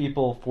Jewish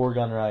people for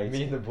gun rights.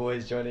 Me and the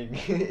boys joining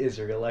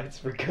Israelites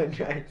for gun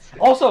rights.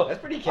 Also, that's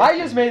pretty catchy. I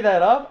just made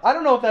that up. I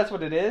don't know if that's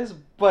what it is,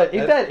 but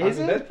if that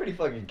isn't... that's pretty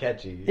fucking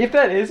catchy. If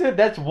that isn't,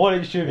 that's what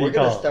it should be called.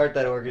 We're going to start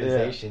that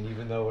organization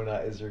even though we're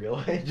not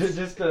Israelites.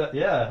 Just hell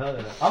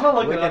yeah. I'm going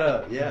to look it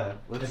up. Yeah.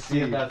 Let's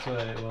see if that's what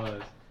it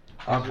was.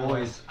 Our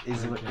boys,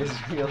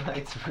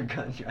 Israelites for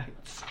gun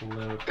rights.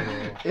 Political.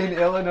 In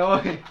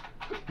Illinois.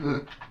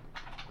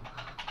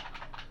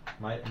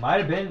 Might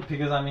have been,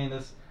 because I mean,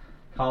 this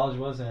college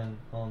was in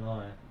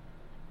Illinois.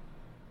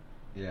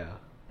 Yeah.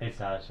 It's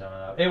not showing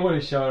up. It would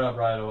have shown up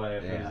right away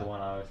if it was the one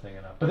I was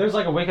thinking of. But there's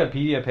like a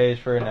Wikipedia page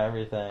for it and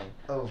everything.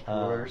 Of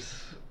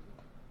course.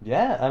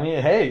 Yeah, I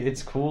mean, hey,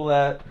 it's cool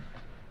that...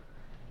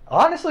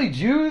 Honestly,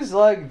 Jews,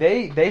 like,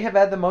 they have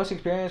had the most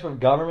experience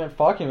with government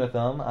fucking with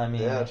them. I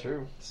mean... Yeah,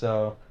 true.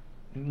 So,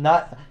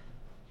 not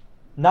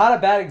a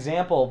bad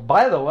example.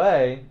 By the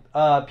way,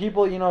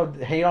 people,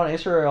 hate on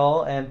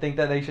Israel and think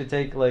that they should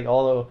take, like,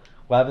 all the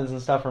weapons and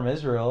stuff from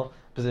Israel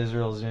because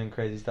Israel's doing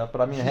crazy stuff.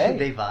 But, I mean, hey...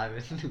 They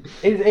vibe.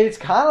 It's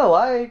kind of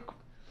like,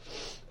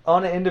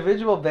 on an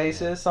individual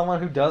basis, someone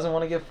who doesn't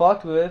want to get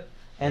fucked with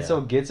and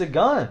so gets a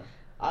gun.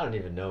 I don't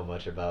even know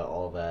much about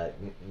all that.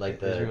 Like,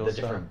 the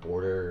different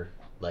border...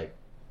 like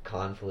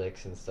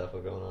conflicts and stuff are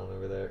going on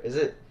over there. Is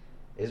it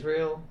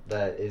Israel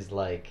that is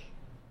like,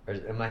 or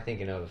am I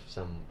thinking of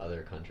some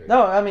other country?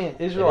 No, I mean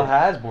Israel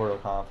has border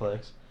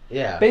conflicts.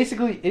 Yeah.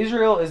 Basically,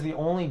 Israel is the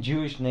only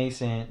Jewish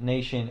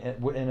nation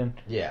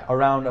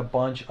around a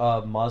bunch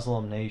of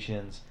Muslim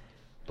nations.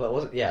 But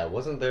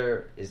wasn't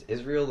there? Is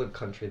Israel the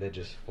country that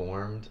just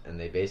formed and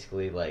they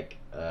basically like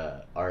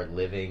are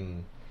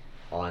living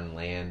on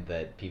land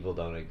that people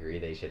don't agree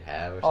they should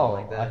have or something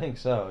like that? I think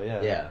so.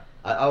 Yeah. Yeah.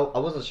 I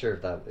wasn't sure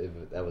if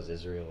that was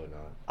Israel or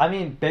not. I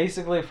mean,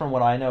 basically, from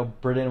what I know,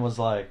 Britain was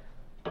like,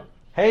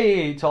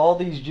 hey, to all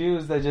these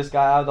Jews that just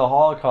got out of the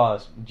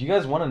Holocaust, do you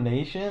guys want a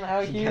nation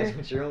out here? You guys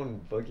want your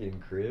own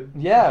fucking crib?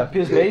 Yeah,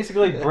 because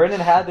basically Britain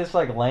had this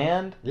like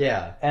land.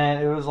 Yeah.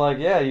 And it was like,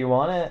 yeah, you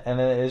want it? And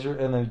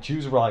then the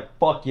Jews were like,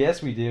 fuck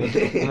yes, we do. And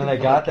then they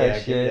got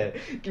that shit.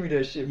 Give me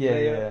that shit.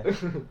 Yeah.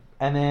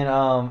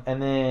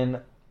 And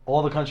then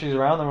all the countries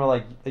around them were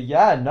like,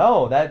 yeah,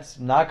 no, that's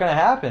not going to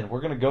happen. We're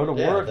going to go to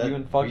war with you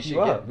and fuck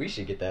you up. We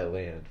should get that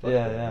land. Fuck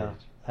yeah.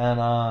 And,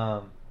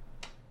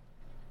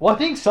 well, I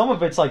think some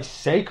of it's like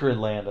sacred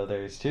land of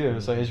theirs too. Mm-hmm.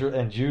 So Israel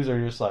and Jews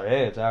are just like,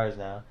 hey, it's ours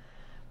now.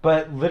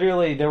 But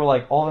literally, they were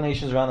like, all the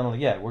nations around them were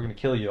like, yeah, we're going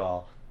to kill you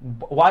all.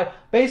 Why?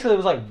 Basically, it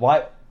was like,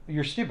 why?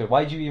 You're stupid.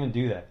 Why'd you even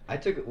do that? I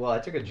took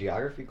a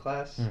geography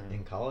class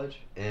in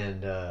college,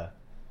 and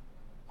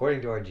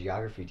according to our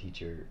geography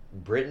teacher,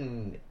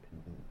 Britain...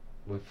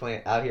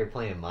 we're out here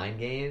playing mind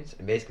games,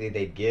 and basically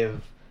to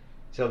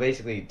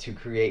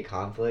create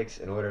conflicts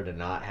in order to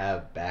not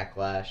have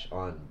backlash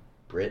on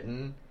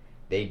Britain,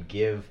 they'd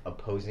give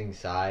opposing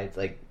sides,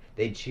 like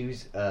they'd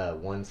choose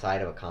one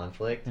side of a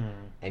conflict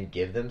and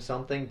give them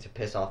something to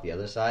piss off the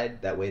other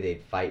side. That way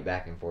they'd fight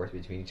back and forth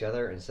between each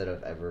other instead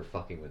of ever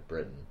fucking with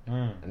Britain.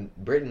 And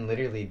Britain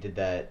literally did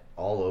that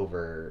all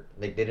over.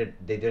 Like they did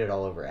it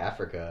all over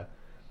Africa.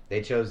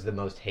 They chose the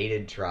most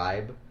hated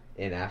tribe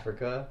in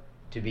Africa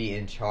to be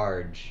in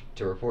charge,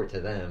 to report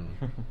to them,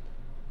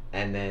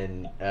 and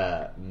then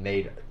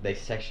they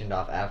sectioned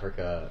off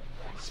Africa,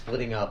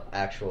 splitting up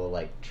actual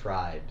like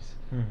tribes,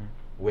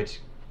 which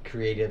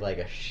created like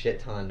a shit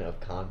ton of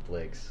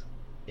conflicts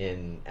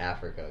in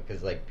Africa,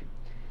 because like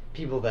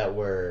people that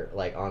were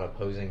like on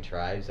opposing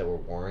tribes that were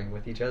warring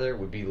with each other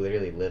would be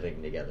literally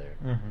living together.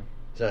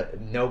 So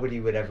nobody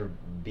would ever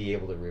be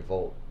able to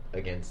revolt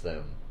against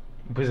them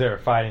because they were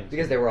fighting.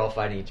 Because they were all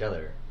fighting each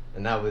other,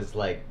 and that was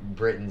like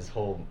Britain's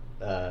whole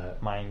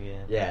mind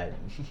game. Yeah,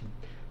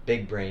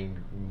 big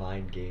brain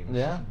mind games.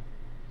 Yeah,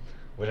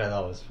 which I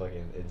thought was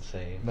fucking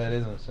insane. That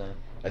is insane.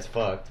 It's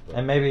fucked. But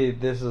and maybe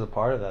this is a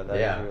part of that. That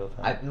yeah. is a real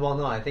thing. Well,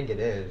 no, I think it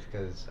is,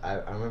 because I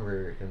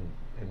remember him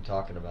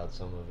talking about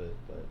some of it,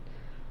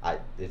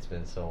 but it's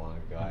been so long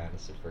ago, I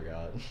honestly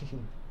forgot.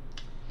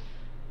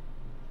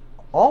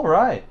 All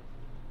right,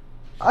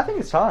 I think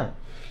it's time.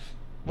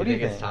 What do you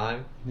think? It's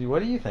time? What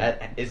do you think?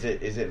 Is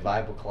it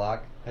 5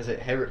 o'clock?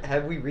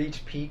 Have we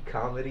reached peak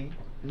comedy?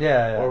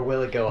 Yeah. Or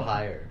will it go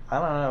higher? I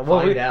don't know.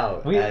 Well, Find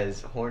out as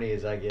horny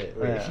as I get.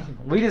 Yeah.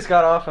 We just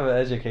got off of an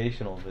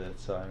educational bit,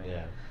 so I mean.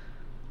 Yeah.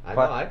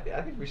 I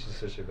think we should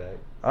switch it back.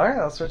 All right,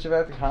 I'll switch it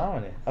back to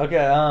comedy.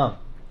 Okay,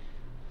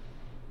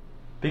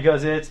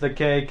 because it's the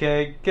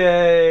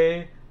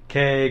KKK,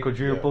 K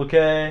quadruple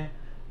K,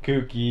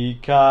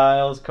 Kooky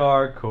Kyle's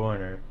Car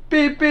Corner.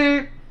 Beep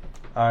beep.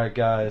 All right,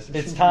 guys,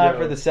 it's time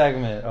for the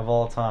segment of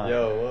all time.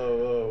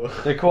 Yo,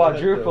 whoa. The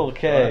quadruple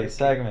K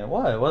segment.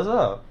 What? What's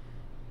up?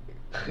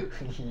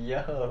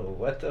 Yo,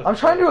 what the I'm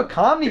trying to do a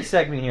comedy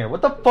segment here.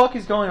 What the fuck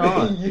is going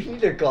on? You need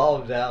to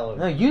calm down.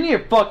 No, you need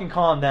to fucking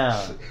calm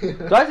down.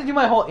 Do I have to do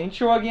my whole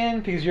intro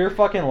again because you're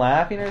fucking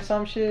laughing or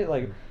some shit?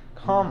 Like,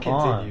 come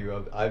on.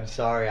 Continue. I'm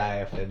sorry I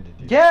offended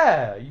you.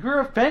 Yeah, you're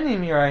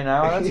offending me right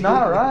now. That's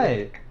not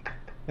right.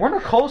 We're in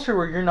a culture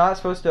where you're not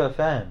supposed to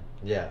offend.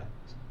 Yeah.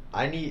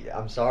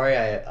 I'm sorry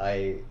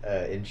I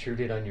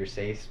intruded on your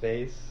safe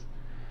space.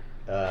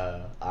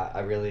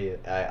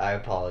 I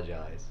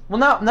apologize. Well,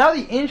 now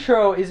the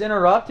intro is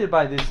interrupted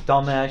by this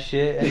dumbass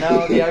shit, and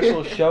now the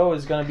actual show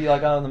is gonna be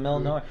like out in the middle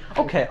of nowhere.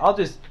 Okay, I'll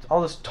just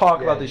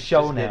talk about the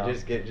show now.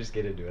 Just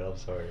get into it. I'm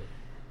sorry.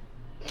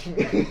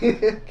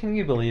 Can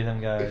you believe him,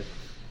 guys?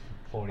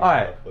 All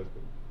right.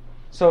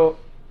 So,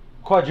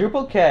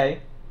 quadruple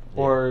K,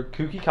 or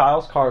Kooky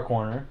Kyle's Car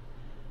Corner,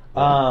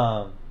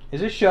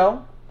 is a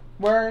show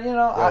where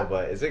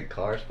but is it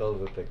car spelled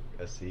with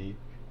a C?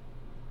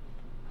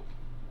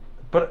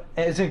 But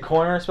isn't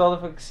corner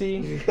spelled with a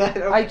C?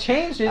 I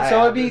changed it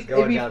so it'd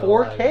be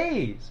 4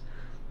 Ks.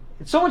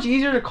 It's so much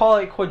easier to call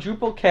it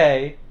quadruple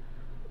K.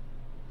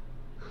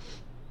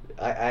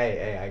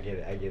 I get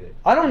it.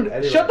 I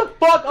don't. Shut the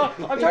fuck up!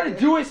 I'm trying to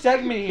do a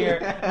segment here.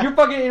 You're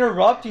fucking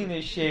interrupting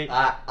this shit.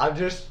 I'm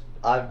just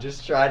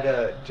trying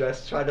to.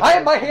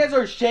 My hands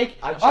are shaking.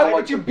 I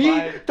want to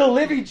beat the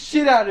living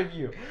shit out of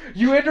you.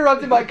 You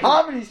interrupted my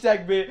comedy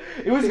segment.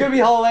 It was gonna be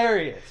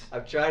hilarious.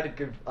 I'm trying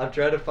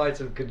to find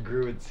some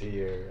congruency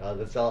here.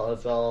 That's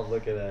all I'm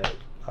looking at.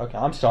 Okay,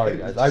 I'm sorry,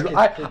 guys.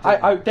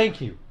 I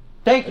thank you.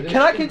 Thank you.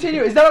 Can I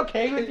continue? Is that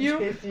okay with you?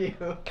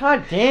 Continue.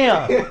 God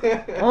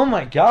damn. Oh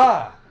my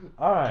god.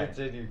 All right.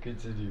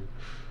 Continue.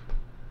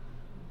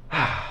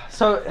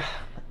 So,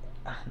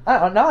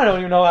 I don't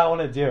even know how I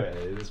want to do it.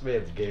 Hey, this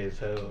man's gay as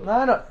hell. No,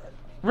 I don't.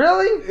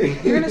 Really?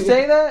 You're gonna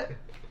say that?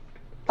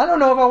 I don't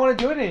know if I want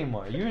to do it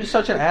anymore. You're just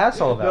such an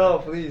asshole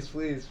about it. No,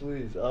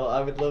 please. Oh,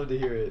 I would love to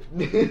hear it.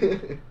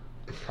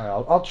 All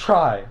right, I'll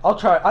try.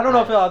 I don't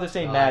know if I'll have the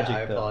same magic.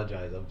 I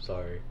apologize. I'm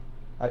sorry.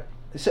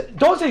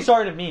 Don't say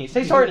sorry to me.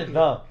 Say sorry to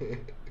them.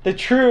 The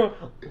true,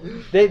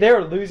 they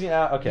were losing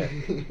out. Okay,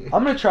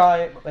 I'm gonna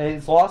try.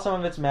 It's lost some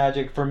of its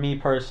magic for me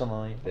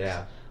personally.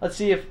 Yeah. Let's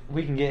see if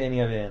we can get any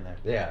of it in there.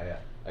 Yeah,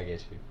 I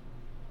get you.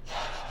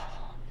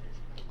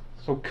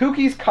 So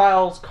Kooky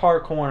Kyle's Car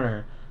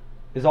Corner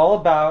is all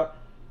about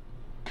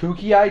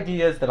kooky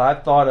ideas that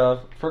I've thought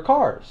of for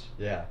cars.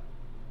 Yeah.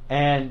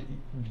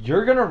 And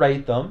you're gonna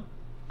rate them,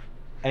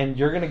 and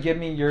you're gonna give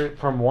me your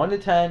from 1 to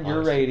 10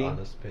 your rating.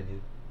 Honest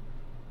opinion.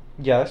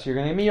 Yes, you're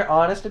gonna give me your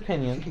honest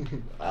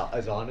opinion.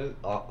 Is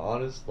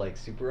honest like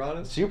super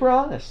honest? Super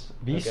honest.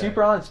 Be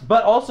super honest.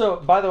 But also,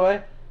 by the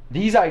way,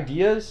 these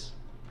ideas,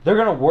 they're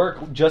gonna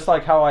work just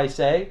like how I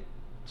say.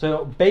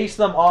 So base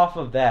them off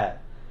of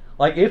that.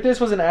 Like if this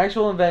was an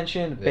actual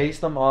invention, base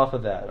them off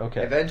of that.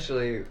 Okay.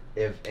 Eventually,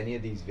 if any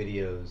of these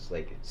videos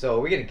so are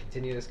we gonna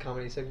continue this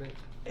comedy segment?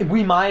 It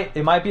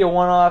might be a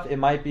one-off. It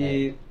might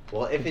be.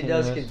 Well, if it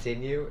does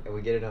continue and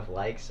we get enough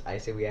likes, I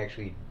say we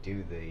actually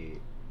do the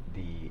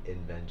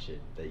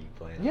invention that you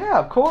planned. Yeah,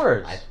 of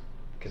course.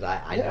 Because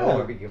I know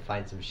where we can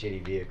find some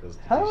shitty vehicles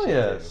to Hell do shit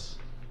yes.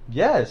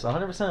 Yes,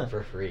 100%.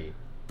 For free.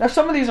 Now,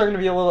 some of these are going to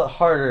be a little bit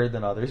harder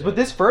than others, but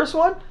this first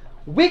one,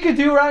 we could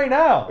do right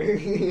now.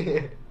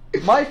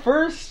 My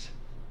first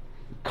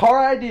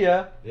car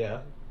idea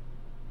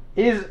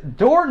is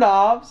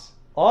doorknobs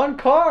on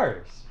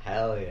cars.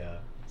 Hell yeah.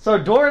 So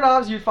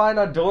doorknobs you find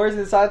on doors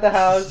inside the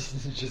house.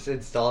 Just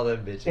install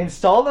them bitches.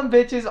 Install them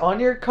bitches on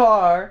your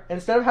car.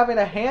 Instead of having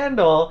a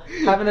handle,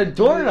 having a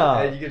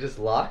doorknob. And you can just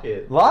lock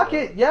it. Lock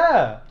it,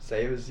 yeah.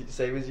 Same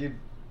as you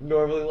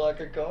normally lock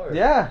a car.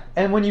 Yeah,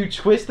 and when you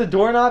twist the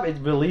doorknob, it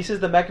releases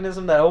the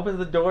mechanism that opens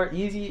the door.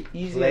 Easy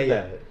as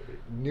that.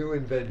 New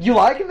invention. You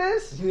liking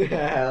this? Yeah,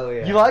 hell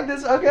yeah. You like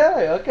this?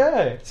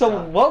 Okay.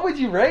 So what would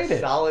you rate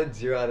it? Solid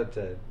 0 out of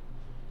 10.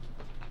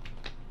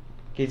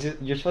 Okay,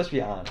 you're supposed to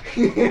be honest.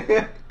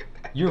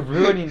 You're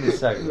ruining the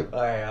segment.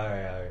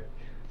 Alright.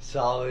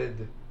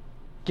 Solid.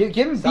 Be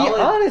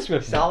honest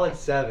with me. Solid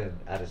 7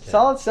 out of 10.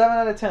 Solid 7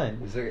 out of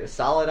 10. It's a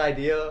solid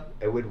idea.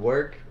 It would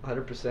work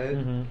 100%.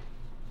 Mm-hmm.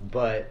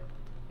 But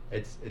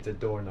it's a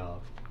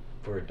doorknob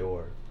for a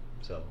door.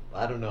 So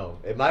I don't know.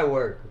 It might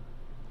work.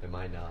 It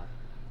might not.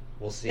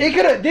 We'll see.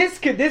 This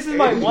is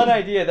my one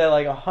idea that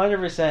like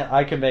 100%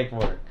 I can make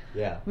work.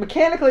 Yeah.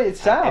 Mechanically,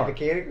 it's sound.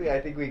 Mechanically, I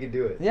think we can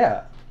do it.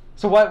 Yeah.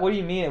 So what do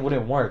you mean it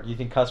wouldn't work? You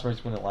think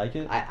customers wouldn't like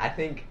it? I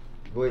think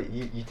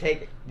you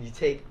take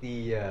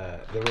the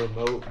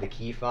remote, the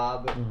key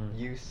fob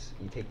use,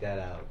 you take that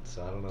out.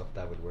 So I don't know if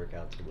that would work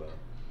out too well.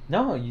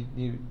 No,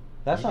 you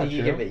that's not true.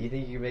 You think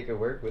you can make it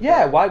work with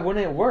Yeah, that? why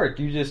wouldn't it work?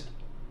 You just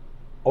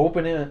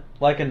open it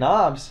like a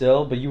knob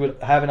still, but you would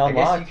have it unlocked.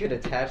 I guess you could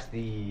attach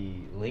the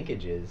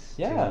linkages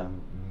to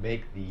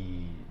make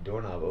the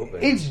doorknob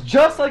open. It's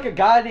just like a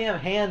goddamn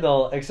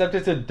handle, except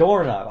it's a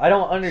doorknob. I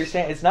don't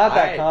understand. It's not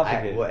that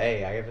complicated. Well,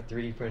 hey, I have a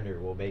 3D printer.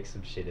 We'll make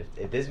some shit.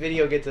 If this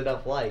video gets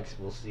enough likes,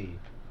 we'll see.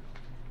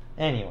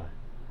 Anyway.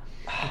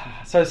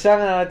 So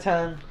 7 out of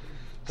 10.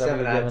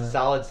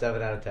 Solid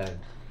 7 out of 10.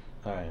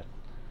 Alright.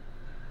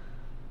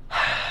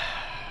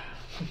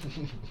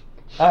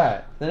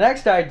 Alright, the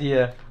next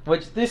idea,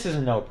 which this is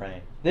a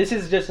no-brainer. This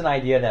is just an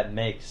idea that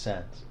makes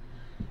sense.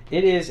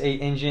 It is a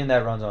engine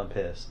that runs on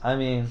piss. I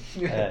mean,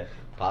 hey.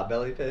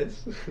 Potbelly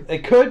piss?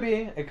 It could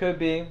be. Could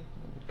be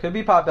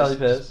potbelly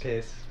piss. Just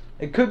piss.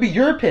 It could be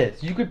your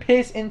piss. You could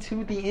piss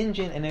into the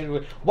engine and it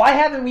would... Why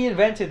haven't we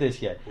invented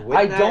this yet? Wouldn't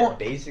I don't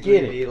basically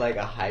get it. be like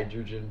a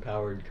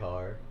hydrogen-powered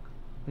car?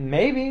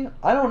 Maybe.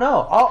 I don't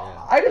know.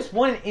 I just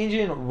want an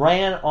engine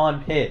ran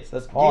on piss.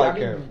 That's all I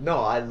care about.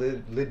 No,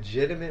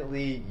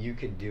 legitimately, you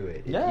could do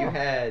it. If Yeah. you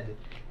had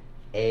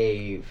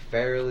a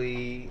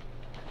fairly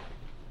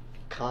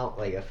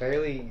complex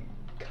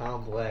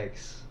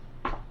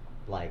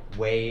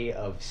way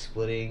of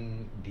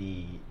splitting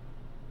the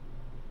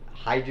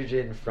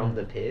hydrogen from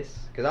the piss,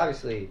 because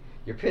obviously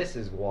your piss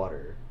is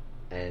water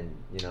and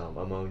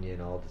ammonia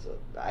and all this.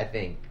 I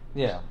think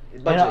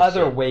and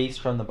other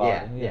waste from the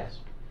body. Yeah.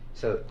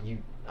 So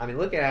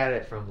looking at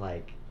it from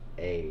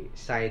a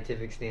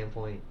scientific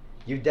standpoint,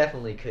 you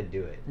definitely could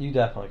do it. You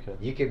definitely could.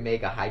 You could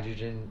make a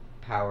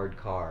hydrogen-powered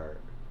car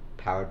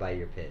powered by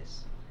your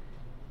piss.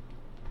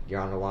 You're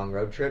on a long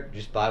road trip,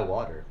 just buy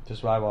water.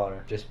 Just buy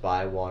water. Just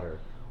buy water.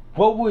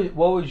 What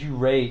would you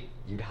rate?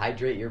 You'd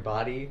hydrate your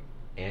body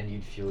and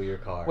you'd fuel your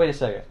car. Wait a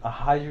second. A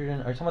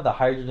hydrogen? Are you talking about the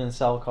hydrogen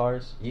cell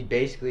cars? You'd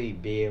basically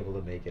be able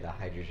to make it a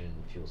hydrogen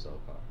fuel cell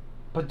car.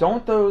 But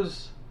don't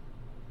those...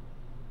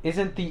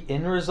 Isn't the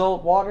end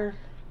result water?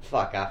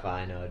 Fuck if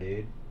I know,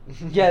 dude.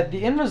 Yeah,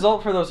 the end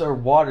result for those are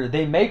water.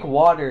 They make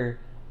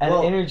water, and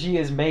energy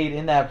is made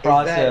in that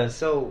process.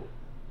 So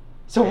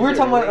we're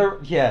talking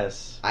about...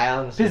 Yes. I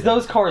honestly... Because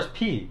those cars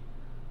pee.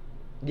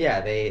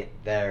 Yeah,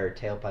 their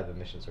tailpipe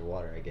emissions are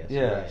water, I guess.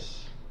 Yes. Right.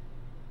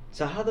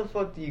 So how the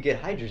fuck do you get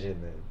hydrogen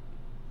then?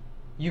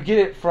 You get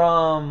it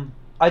from...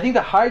 I think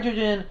the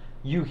hydrogen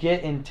you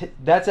get in...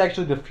 that's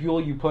actually the fuel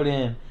you put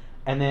in,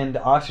 and then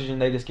the oxygen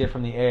they just get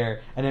from the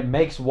air, and it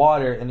makes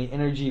water and the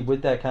energy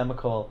with that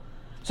chemical.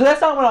 So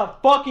that's not what I'm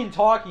fucking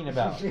talking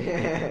about.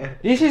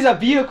 This is a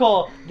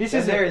vehicle.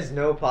 There is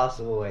no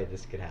possible way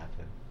this could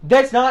happen.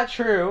 That's not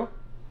true.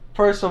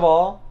 First of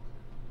all,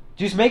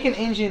 just make an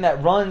engine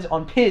that runs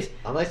on piss.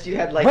 Unless you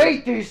had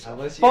rate this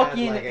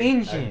fucking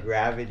engine. A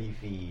gravity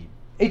feed.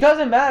 It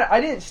doesn't matter.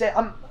 I didn't say.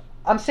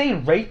 I'm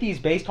saying rate these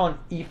based on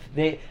if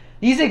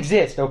these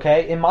exist.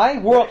 Okay, in my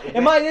world,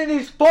 in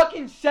this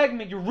fucking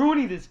segment, you're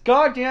ruining this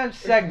goddamn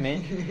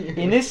segment.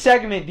 In this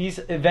segment, these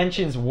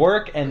inventions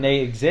work and they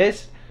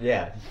exist.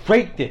 Yeah.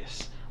 Rate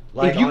this.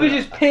 If you could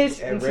just piss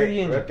into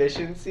the engine.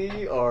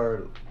 Efficiency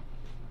or...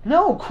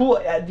 No, cool.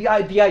 The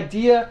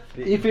idea,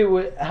 if it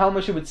would, how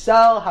much it would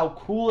sell, how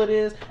cool it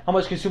is, how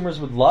much consumers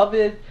would love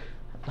it,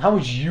 how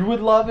much you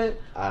would love it.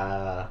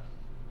 5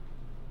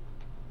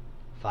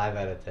 out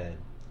of 10.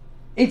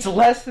 It's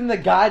less than the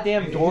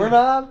goddamn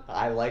doorknob.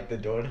 I like the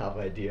doorknob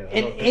idea.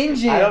 An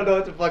engine. I don't know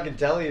what to fucking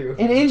tell you.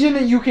 An engine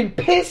that you can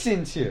piss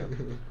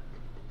into.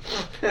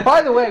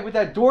 By the way, with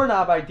that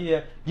doorknob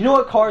idea, you know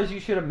what cars you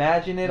should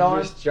imagine it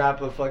on? Just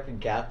strap a fucking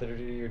catheter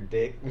to your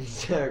dick and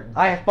start...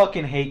 I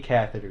fucking hate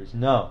catheters.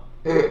 No.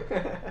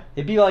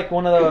 It'd be like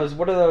one of those...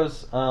 What are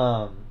those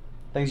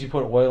things you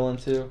put oil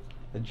into?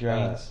 The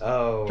drains.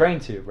 Drain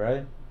tube,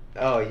 right?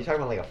 Oh, you're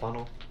talking about like a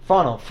funnel?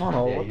 Funnel.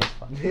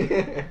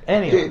 Yeah,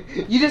 anyway,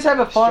 you just have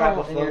a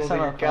funnel in your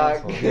center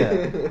console.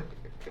 Yeah.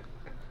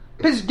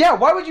 Because,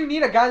 why would you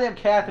need a goddamn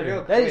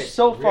catheter? That is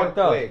so fucked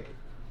up.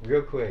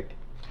 Real quick.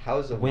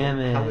 How's a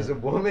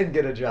woman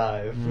gonna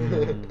drive?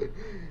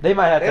 They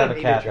might have to have a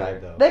catheter.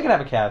 Drive, they can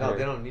have a catheter. No,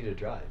 they don't need to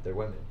drive. They're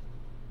women.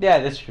 Yeah,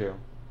 that's true.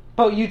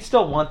 But you'd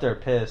still want their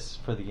piss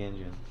for the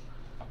engine.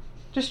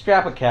 Just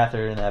strap a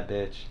catheter in that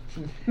bitch.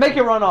 Make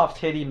it run off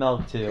titty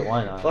milk too.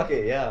 Why not? Fuck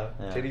it, yeah.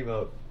 Titty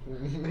milk.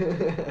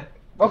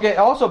 Okay.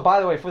 Also, by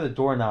the way, for the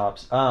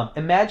doorknobs,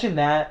 imagine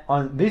that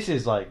on. This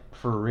is like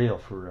for real,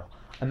 for real.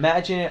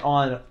 Imagine it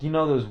on. You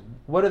know those?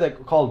 What are they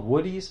called?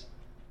 Woodies?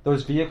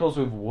 Those vehicles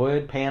with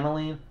wood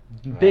paneling.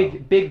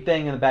 Big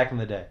thing in the back in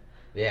the day.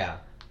 Yeah.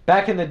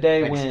 Back in the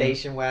day like when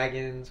station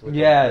wagons with,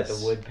 yes, with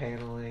the wood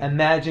paneling.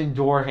 Imagine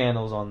door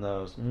handles on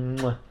those.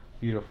 Mwah,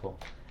 beautiful.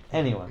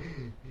 Anyway,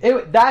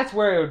 that's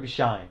where it would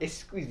shine.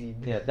 It's squeezy.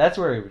 Yeah, that's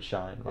where it would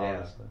shine,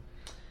 honestly.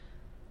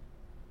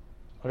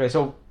 Okay,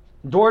 so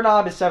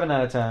doorknob is 7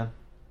 out of 10.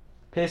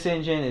 Piss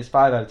engine is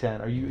 5 out of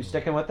 10. Are you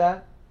sticking with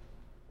that?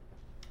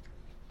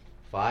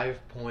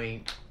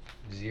 5.069%.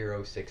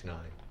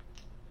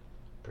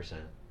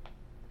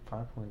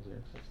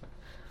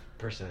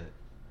 5.069%.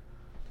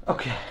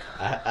 Okay.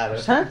 Out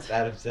of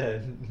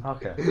 10?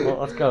 Okay, well,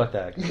 let's go with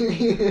that.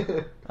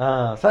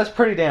 So that's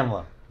pretty damn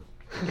low.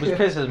 Which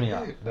pisses me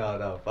off.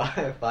 No,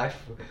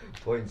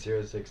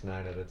 5.069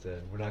 out of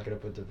 10. We're not going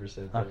to put the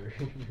percent there.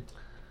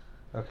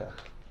 Okay.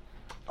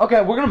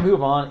 Okay, we're going to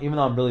move on, even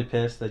though I'm really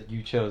pissed that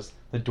you chose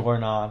the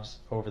doorknobs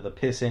over the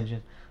piss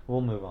engine.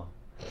 We'll move on.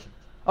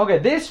 Okay,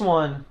 this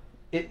one,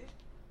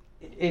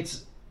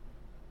 it's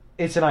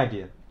an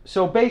idea.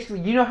 So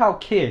basically, you know how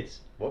kids...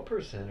 What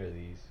percent are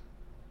these?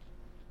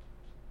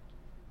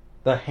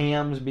 The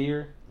Hams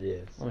beer?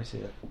 Yes. Let me see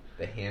it.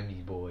 The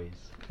Hammy Boys.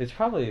 It's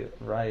probably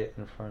right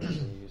in front of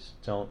you. You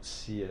just don't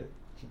see it.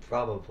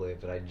 Probably,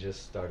 but I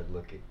just started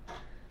looking.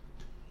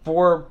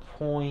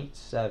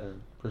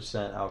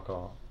 4.7%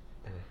 alcohol.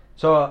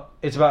 So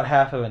it's about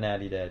half of a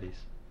Natty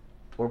Daddy's.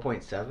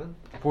 4.7?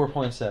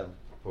 4.7.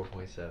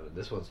 4.7.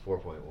 This one's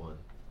 4.1.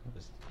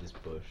 This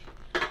Bush.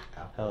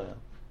 Apple. Hell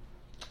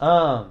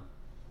yeah.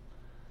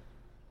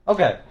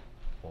 Okay.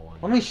 One.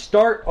 Let me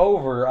start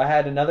over. I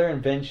had another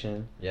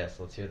invention. Yes,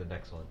 let's hear the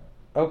next one.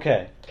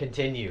 Okay.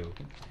 Continue.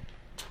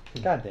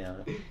 God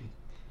damn it.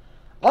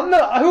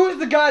 Who's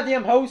the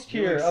goddamn host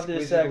here of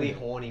this segment? Exquisitely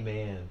horny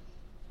man.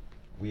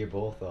 We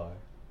both are.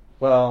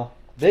 Well,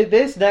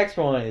 this next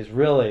one is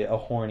really a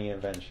horny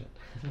invention.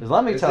 Because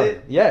let me tell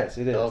you. Yes,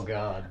 it is. Oh,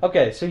 God.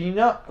 Okay, so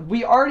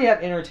we already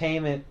have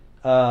entertainment,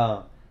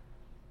 what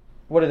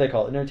do they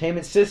call it?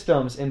 Entertainment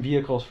systems in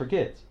vehicles for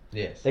kids.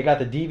 Yes. They got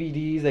the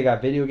DVDs, they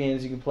got video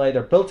games you can play.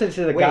 They're built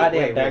into the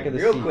goddamn back of the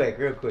seat.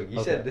 Real quick.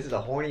 You said this is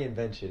a horny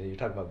invention and you're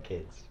talking about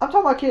kids. I'm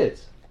talking about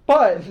kids.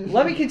 But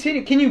let me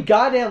continue. Can you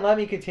goddamn let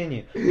me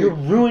continue? You're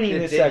ruining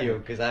this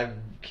segment. Because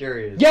I'm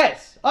curious.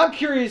 Yes, I'm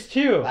curious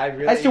too.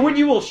 As to when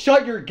you will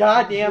shut your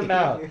goddamn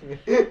mouth.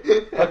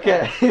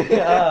 Okay.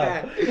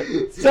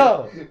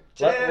 So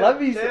let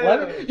me.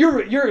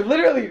 You're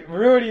literally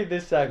ruining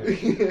this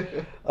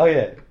segment.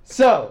 Okay.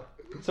 So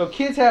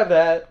kids have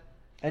that,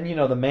 and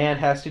the man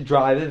has to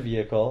drive the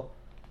vehicle.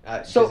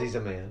 Because he's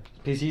a man.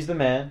 Because he's the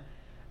man,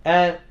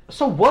 and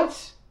so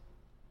where's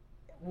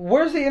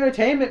the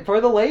entertainment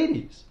for the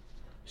ladies?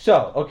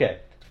 So, okay.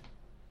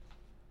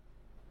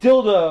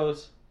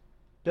 Dildos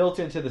built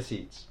into the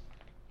seats.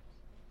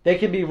 They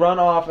can be run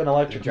off an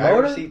electric motor.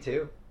 Driver's seat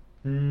too?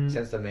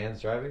 Since the man's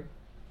driving?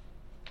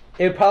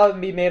 It would probably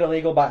be made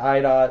illegal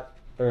by IDOT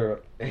or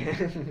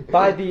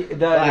by the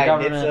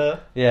government. NHTSA.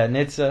 Yeah,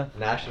 NHTSA.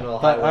 National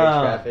Highway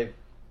Traffic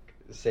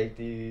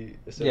Safety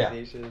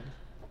Association. Yeah.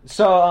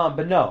 So,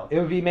 but no. It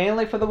would be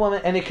mainly for the woman,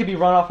 and it could be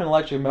run off an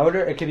electric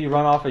motor. It could be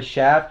run off a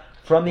shaft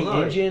from the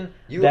engine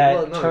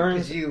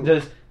turns.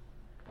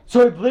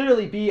 So it'd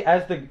literally be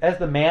as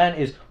the man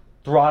is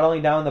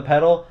throttling down the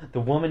pedal, the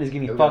woman is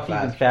getting fucked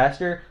even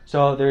faster.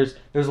 So there's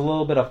a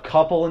little bit of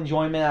couple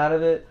enjoyment out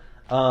of it.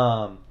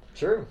 True.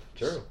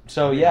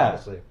 So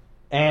honestly.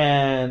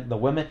 And the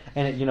women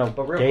and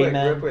but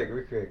real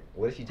quick.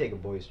 What if you take a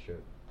boys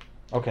trip?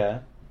 Okay.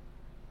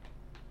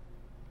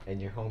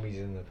 And your homie's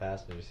in the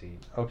passenger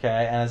seat.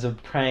 Okay, and as a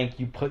prank,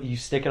 you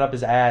stick it up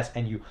his ass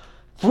and you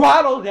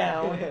throttle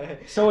down.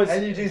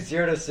 And you do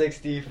 0 to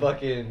 60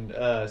 fucking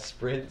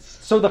sprints.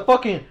 So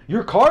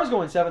your car's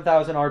going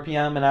 7,000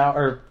 RPM an hour,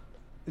 or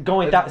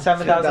going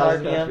 7,000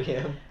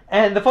 RPM,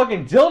 and the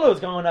fucking dildo's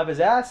going up his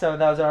ass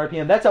 7,000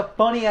 RPM. That's a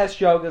funny ass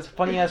joke. That's a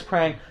funny ass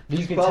prank.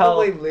 You can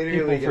tell people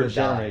for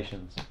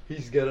generations.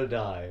 He's gonna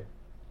die.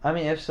 I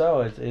mean, if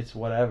so, it's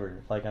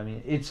whatever.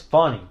 It's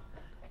funny.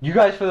 You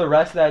guys, for the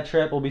rest of that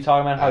trip, will be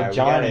talking about how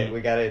Johnny...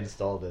 We gotta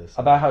install this.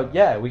 About how...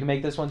 Yeah, we can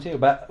make this one too.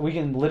 But we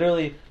can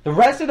literally... The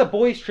rest of the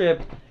boys'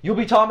 trip, you'll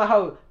be talking about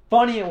how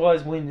funny it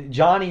was when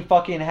Johnny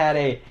fucking had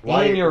a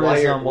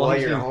aneurysm while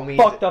he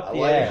fucked up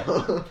the ass.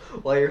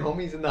 While your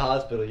homie's in the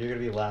hospital, you're gonna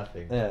be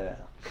laughing. Yeah.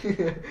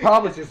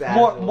 Probably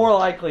more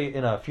likely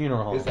in a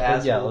funeral home. His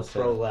asshole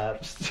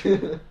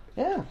prolapsed.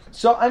 Yeah.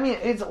 So, I mean,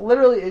 it's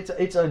literally...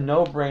 It's a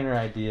no-brainer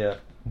idea.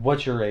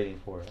 What's your rating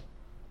for it?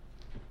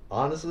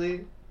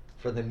 Honestly...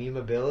 For the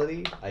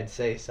memeability, I'd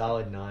say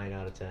solid 9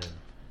 out of 10.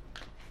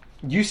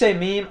 You say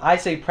meme, I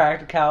say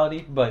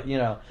practicality, but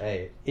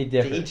hey, it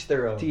differs. To each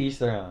their own. To each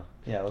their own.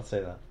 Yeah, let's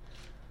say that.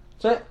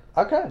 So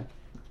okay,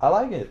 I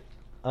like it.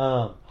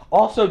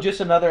 Also, just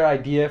another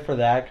idea for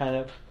that kind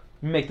of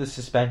You make the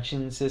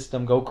suspension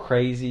system go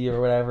crazy or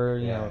whatever.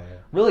 You know,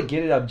 really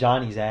get it up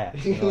Johnny's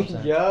ass. You know what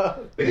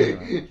I'm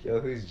saying? Yo,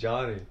 who's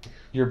Johnny?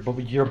 Your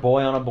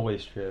boy on a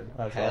boys trip.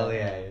 That's Hell all.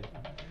 yeah,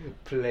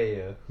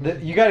 player.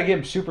 You got to get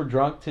him super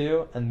drunk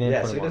too, and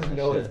then So he doesn't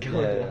know what's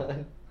going on.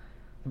 It'd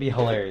be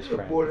hilarious,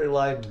 Frank.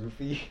 Borderline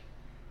roofie.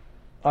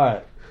 All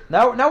right,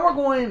 now we're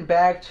going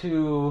back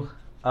to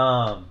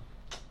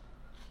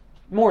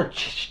more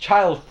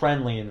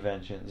child-friendly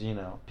inventions, you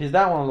know, because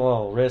that one was a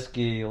little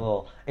risky, a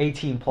little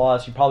 18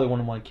 plus. You probably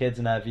wouldn't want kids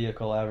in that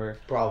vehicle ever.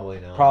 Probably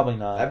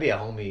not. That'd be a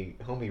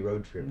homie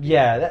road trip.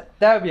 Yeah,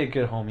 that would be a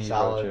good homie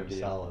road trip.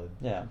 Solid.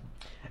 Yeah.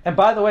 And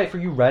by the way, for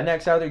you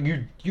rednecks out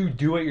there, you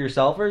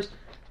do-it-yourselfers,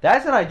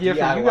 that's an idea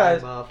DIY for you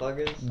guys.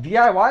 Motherfuckers.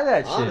 DIY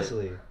that shit.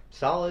 Honestly,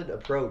 solid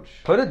approach.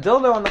 Put a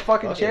dildo on the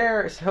fucking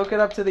chair, hook it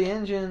up to the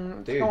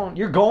engine.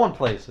 You're going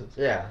places.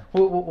 Yeah.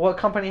 What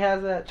company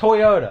has that?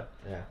 Toyota.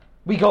 Yeah.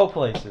 We go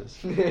places.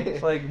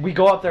 It's like we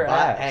go up their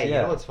ass. Hey, you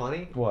know what's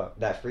funny? What?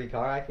 That free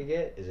car I could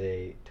get is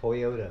a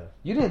Toyota.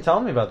 You didn't tell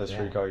me about this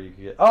free car you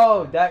could get.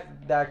 Oh,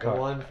 that car.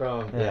 The one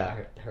from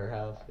her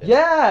house.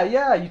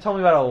 Yeah. You told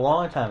me about it a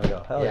long time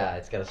ago. Hell yeah.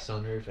 It's got a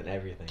sunroof and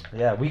everything.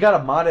 Yeah, we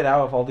gotta mod it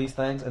out with all these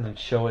things and then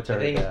show it to her.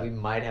 I think we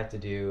might have to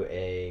do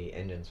a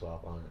engine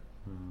swap on it.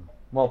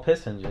 Well,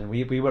 piss engine.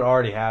 We would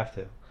already have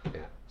to. Yeah.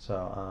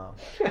 So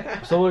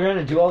so we're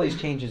gonna do all these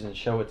changes and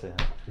show it to him.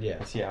 Yeah.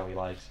 And see how he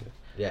likes it.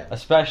 Yeah.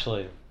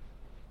 Especially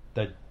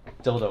the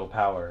dildo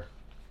power.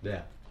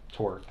 Yeah.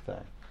 Torque thing.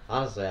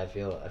 Honestly, I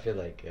feel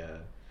like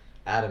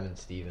Adam and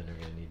Steven are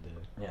gonna need to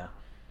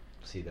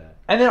see that.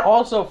 And then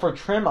also for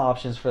trim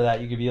options for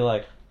that, you could be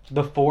like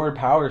the Ford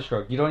Power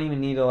Stroke. You don't even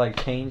need to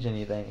like change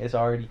anything. It's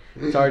already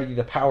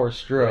the Power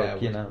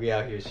Stroke. Yeah, we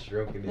out here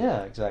stroking it.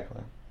 Yeah,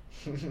 exactly.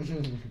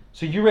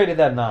 So you rated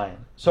that 9.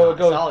 So it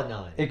goes solid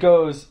 9. It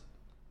goes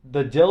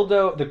the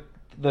dildo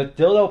the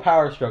dildo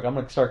Power Stroke. I'm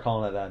gonna start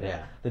calling it that now.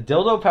 Yeah. The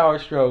dildo Power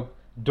Stroke,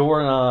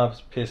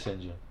 doorknobs, piss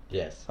engine.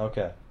 Yes.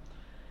 Okay,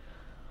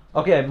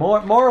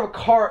 more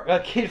of a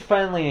kid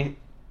friendly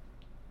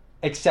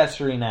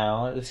accessory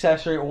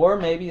or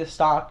maybe a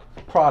stock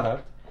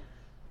product.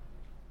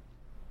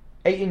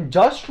 A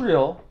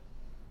industrial.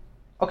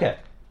 Okay.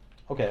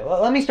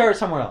 Let me start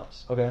somewhere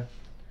else. Okay.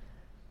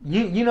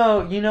 You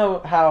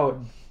know how.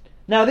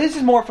 Now this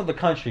is more for the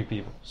country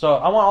people. So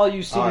I want all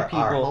you city people.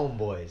 Our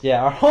homeboys.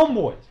 Yeah, our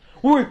homeboys.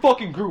 We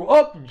fucking grew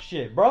up and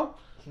shit, bro.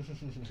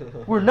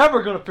 We're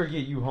never gonna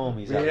forget you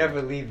homies. We never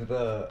leave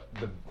the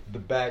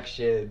back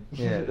shed.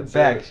 Yeah, the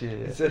back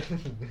shed.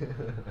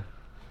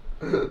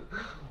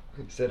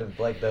 Instead of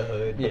like the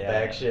hood, the Yeah.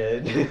 back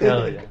shed.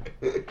 Hell yeah.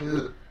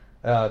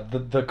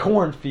 The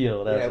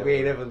cornfield. Yeah, we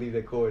ain't ever leave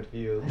the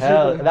cornfield.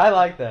 Hell, I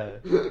like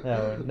that.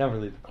 No, never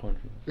leave the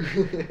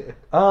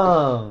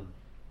cornfield.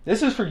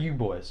 This is for you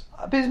boys,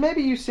 because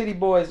maybe you city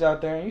boys out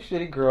there, and you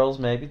city girls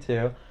maybe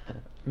too,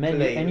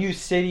 maybe, and you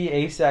city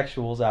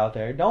asexuals out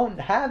there don't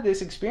have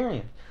this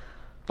experience,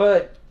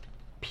 but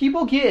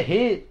people get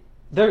hit.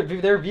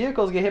 Their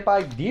vehicles get hit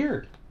by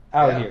deer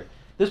out here.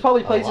 There's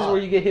probably places where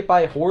you get hit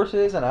by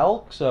horses and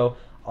elk, so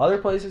other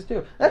places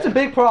too. That's a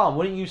big problem,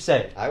 wouldn't you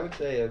say? I would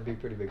say it'd be a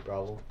pretty big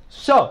problem.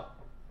 So,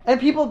 and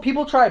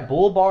people try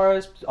bull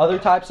bars, other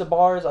types of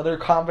bars, other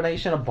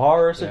combination of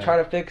bars to try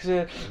to fix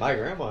it. My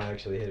grandma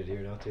actually hit a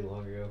deer not too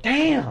long ago.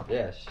 Damn!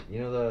 Yeah, you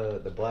know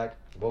the black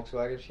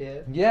Volkswagen she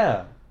had?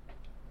 Yeah.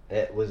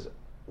 It was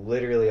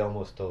literally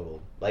almost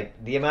totaled.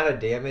 Like, the amount of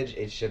damage,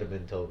 it should have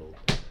been totaled.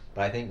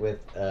 But I think with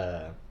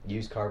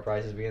used car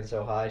prices being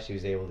so high, she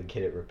was able to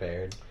get it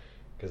repaired.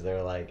 Because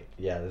they're like,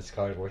 yeah, this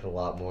car's worth a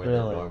lot more than it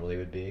normally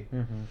would be.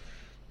 Mm-hmm.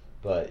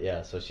 But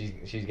yeah, so she's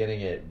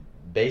getting it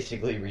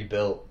basically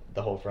rebuilt,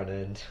 the whole front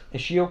end.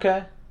 Is she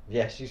okay?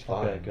 Yeah, she's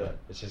fine. Okay, good.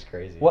 It's just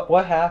crazy.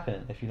 What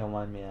happened, if you don't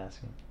mind me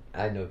asking?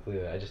 I had no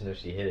clue. I just know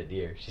she hit a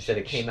deer. She said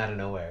it came out of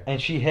nowhere.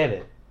 And she hit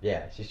it.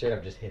 Yeah, she straight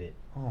up just hit it.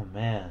 Oh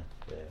man.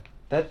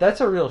 Yeah.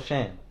 That's a real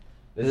shame.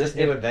 Is this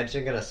new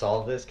invention gonna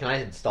solve this? Can I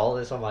install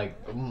this on my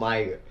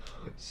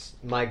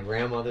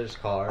grandmother's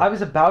car? I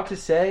was about to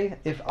say,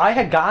 if I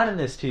had gotten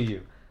this to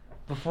you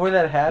before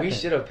that happened, we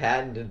should have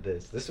patented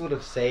this. This would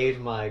have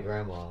saved my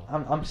grandma.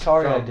 I'm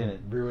sorry I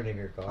didn't. Ruining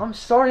her car. I'm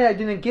sorry I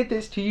didn't get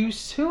this to you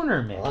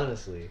sooner, man.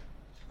 Honestly.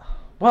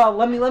 Well,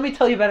 let me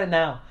tell you about it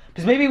now,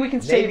 because maybe we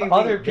can save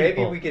other people.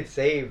 Maybe we could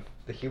save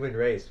the human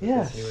race with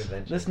this new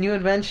invention. This new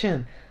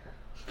invention.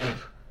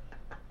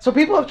 So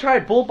people have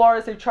tried bull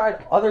bars. They've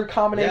tried other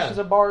combinations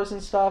of bars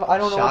and stuff. I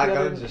don't know.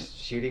 Shotguns, just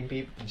shooting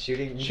people,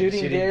 shooting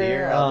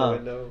deer out the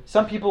window.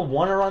 Some people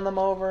want to run them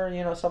over,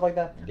 stuff like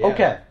that. Yeah.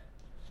 Okay,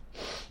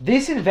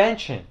 this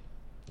invention.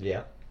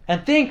 Yeah.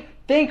 And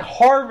think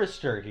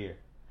harvester here.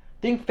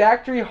 Think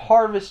factory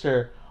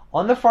harvester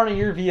on the front of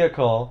your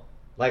vehicle.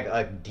 Like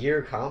a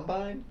deer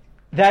combine.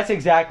 That's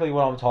exactly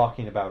what I'm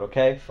talking about.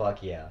 Okay.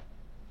 Fuck yeah.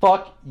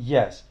 Fuck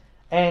yes.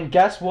 And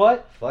guess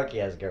what? Fuck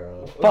yes,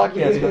 girl. Fuck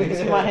yes, girl. You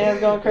see my hands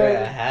going crazy?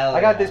 Yeah, hell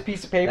I got this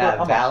piece of paper. That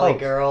I'm Valley a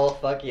girl.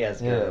 Fuck yes,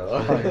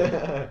 girl.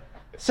 Yeah,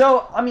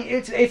 so, I mean,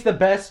 it's the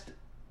best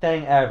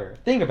thing ever.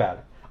 Think about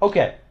it.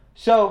 Okay,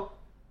 so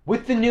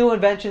with the new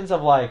inventions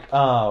of like,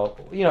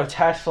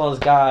 Tesla's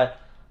got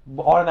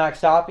automatic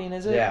stopping,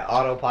 is it? Yeah,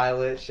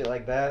 autopilot, shit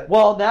like that.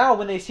 Well, now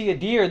when they see a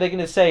deer, they can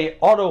just say,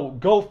 "Auto,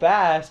 go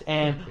fast,"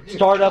 and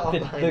start up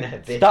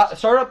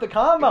start up the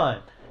combine.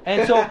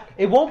 And so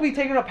it won't be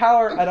taking up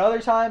power at other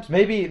times.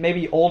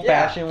 Maybe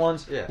old-fashioned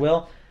ones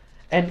will,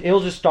 and it'll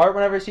just start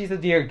whenever it sees the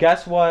deer.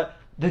 Guess what?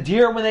 The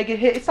deer, when they get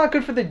hit, it's not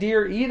good for the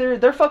deer either.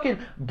 They're fucking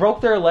broke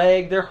their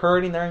leg. They're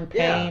hurting. They're in pain.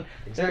 Yeah,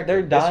 exactly.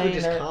 They're dying.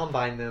 This would just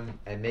combine them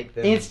and make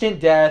them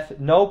instant death,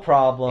 no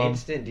problem.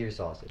 Instant deer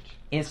sausage.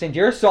 Instant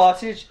deer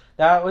sausage.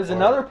 That was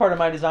another part of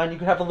my design. You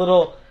could have a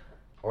little,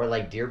 or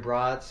like deer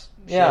brats.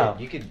 Yeah,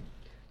 shit.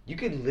 You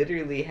could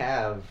literally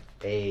have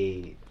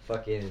a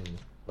fucking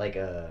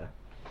a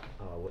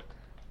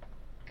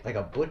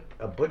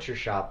butcher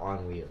shop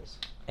on wheels.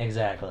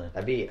 Exactly.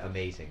 That'd be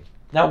amazing.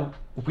 Now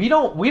we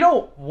don't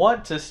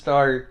want to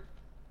start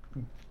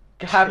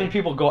having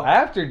people go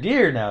after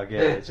deer now,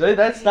 guys.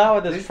 That's not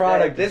what this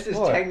product is. This is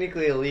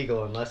technically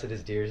illegal unless it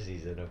is deer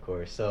season, of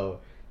course. So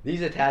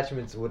these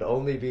attachments would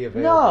only be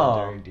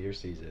available during deer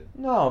season.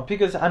 No,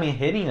 because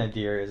hitting a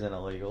deer isn't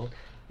illegal.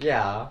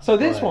 Yeah. So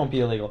this won't be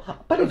illegal.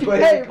 But if you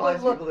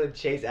cause people to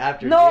chase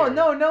after deer.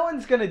 No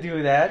one's gonna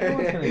do that. No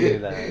one's gonna do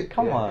that.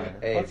 Come on.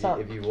 Hey,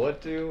 if you want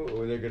to,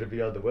 or they're gonna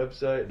be on the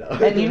website. No.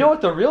 And you know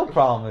what the real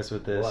problem is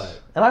with this? What?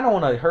 And I don't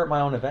want to hurt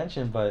my own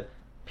invention, but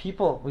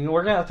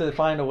we're gonna have to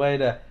find a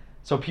way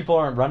so people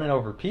aren't running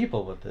over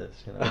people with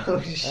this.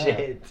 Oh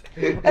shit.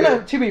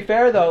 And to be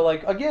fair though,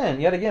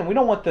 yet again, we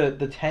don't want the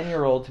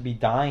 10-year-old to be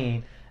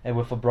dying and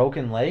with a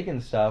broken leg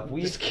and stuff.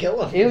 We just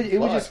kill him. It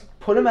would just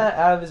put him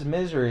out of his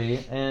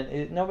misery,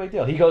 and no big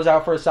deal. He goes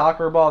out for a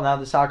soccer ball. Now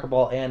the soccer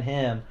ball and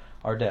him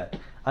are dead.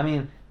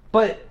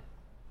 But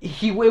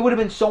it would have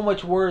been so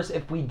much worse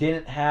if we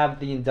didn't have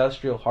the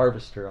industrial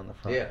harvester on the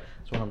front. Yeah,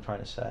 that's what I'm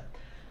trying to say.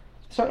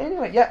 So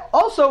anyway, yeah.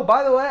 Also,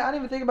 by the way, I didn't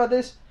even think about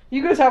this.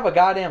 You guys have a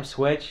goddamn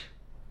switch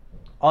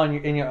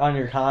on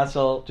your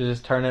console to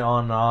just turn it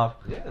on and off.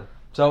 Yeah.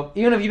 So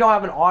even if you don't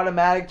have an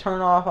automatic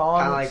turn off on,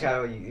 kind of like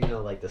how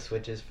like the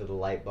switches for the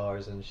light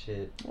bars and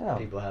shit. Yeah.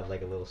 People have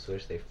like a little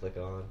switch they flick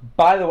on.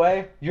 By the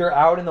way, you're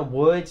out in the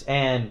woods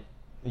and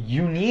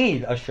you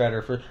need a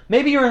shredder for.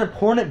 Maybe you're an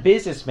important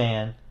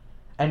businessman,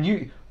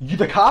 and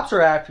the cops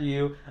are after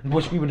you.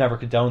 Which we would never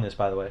condone this,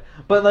 by the way.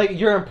 But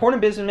you're an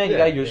important businessman. You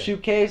got your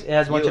suitcase. It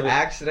has a bunch of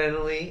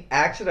accidentally,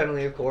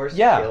 of course,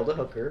 killed a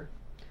hooker.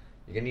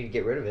 You're gonna need to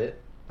get rid of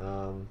it.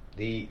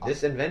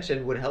 This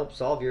invention would help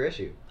solve your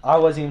issue. I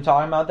wasn't even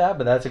talking about that,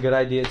 but that's a good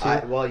idea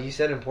too. Well, you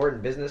said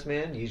important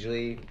businessman.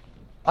 Usually,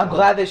 I'm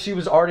glad that she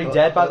was already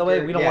dead. By the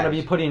way, we don't want to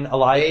be putting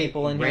alive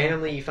people in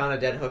randomly. Here. You found a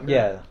dead hooker.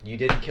 Yeah, you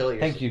didn't kill it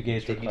yourself. Thank you,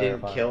 Gaze, for clarifying. You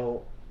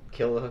didn't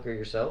kill the hooker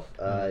yourself.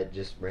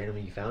 Just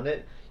randomly you found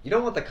it. You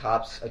don't want the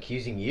cops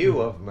accusing you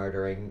of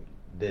murdering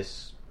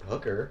this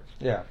hooker.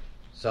 Yeah.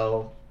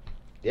 So,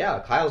 yeah,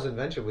 Kyle's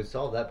invention would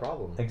solve that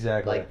problem.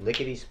 Exactly. Like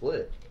lickety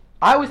split.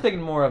 I was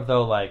thinking more of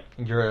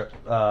you're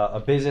a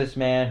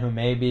businessman who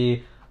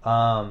maybe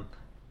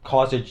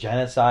caused a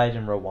genocide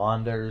in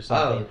Rwanda or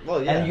something. Oh,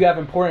 well, yeah. And you have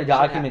important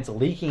documents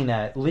linking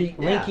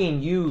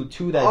you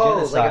to that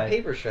genocide. Like a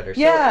paper shredder.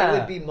 Yeah. So it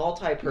would be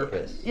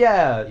multi-purpose.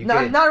 Yeah.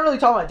 Not really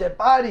talking about dead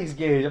bodies,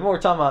 Gage. I'm more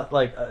talking about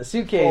a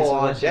suitcase.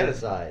 On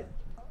genocide.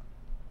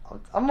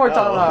 I'm more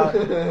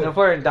talking about an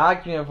important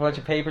document, a bunch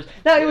of papers.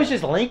 No, it was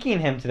just linking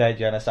him to that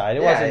genocide.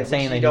 It wasn't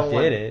saying that he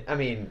did it.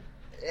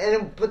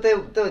 But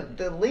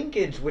the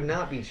linkage would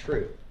not be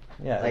true.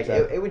 Yeah,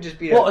 exactly. It would just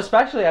be.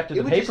 Especially after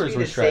the papers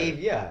were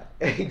shredded.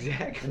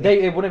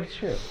 Exactly. It wouldn't be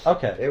true.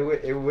 Okay.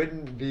 They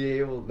wouldn't be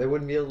able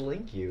to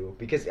link you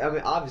because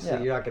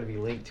obviously you're not going to be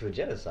linked to a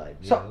genocide.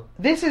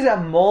 This is a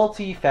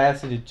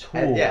multifaceted tool.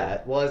 And,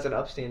 as an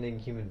upstanding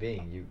human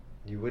being,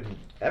 you wouldn't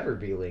ever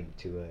be linked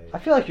to I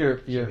feel like you're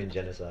human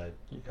genocide.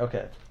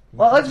 Okay.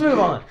 Well, let's move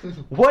on.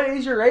 What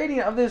is your rating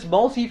of this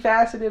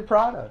multifaceted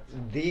product?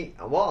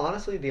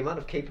 Honestly, the amount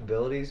of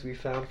capabilities we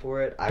found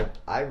for it, I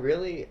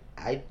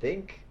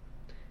think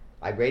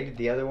I rated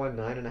the other one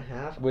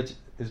 9.5, which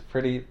is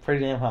pretty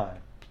damn high.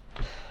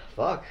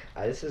 Fuck,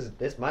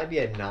 this might be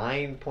a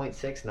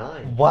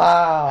 9.69.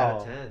 Wow.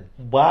 Out of 10.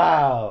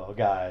 Wow,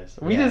 guys,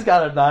 we just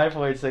got a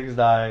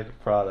 9.69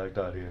 product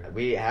on here.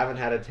 We haven't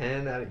had a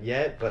 10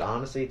 yet, but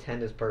honestly,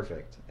 10 is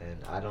perfect, and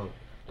I don't.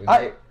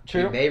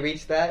 True. We may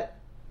reach that.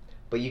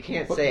 But you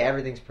can't say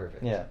everything's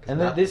perfect. Yeah,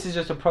 and this is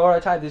just a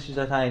prototype. This is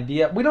just an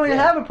idea. We don't even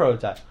have a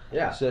prototype.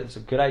 Yeah, so it's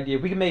a good idea.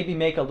 We can maybe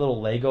make a little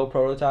Lego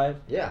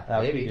prototype. Yeah,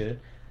 that would be good.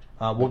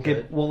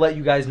 We'll let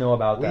you guys know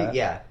about that.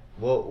 Yeah,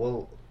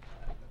 we're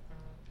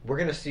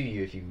gonna sue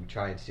you if you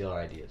try and steal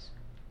our ideas,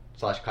 /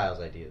 Kyle's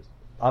ideas.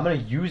 I'm gonna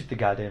use the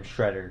goddamn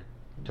shredder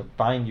to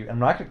find you. I'm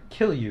not gonna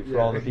kill you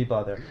for all the people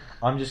out there.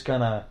 I'm just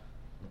gonna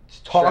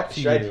talk to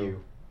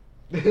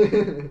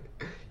you.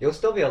 You'll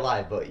still be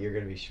alive, but you're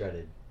gonna be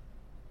shredded.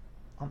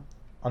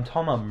 I'm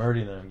talking about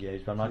murdering them,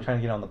 Gage, but I'm not trying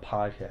to get on the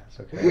podcast,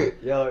 okay?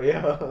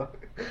 Yo.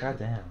 God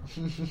damn.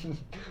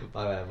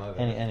 My bad.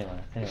 Anyway.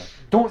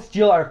 Don't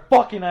steal our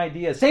fucking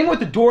ideas. Same with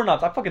the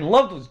doorknobs. I fucking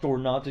love those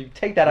doorknobs. You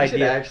take that idea. We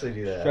should actually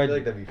do that. I feel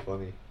like that'd be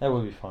funny. That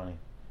would be funny.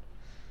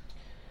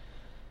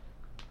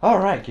 All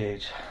right,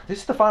 Gage. This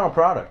is the final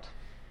product.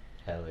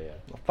 Hell yeah.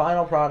 The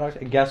final product,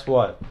 and guess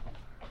what?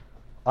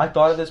 I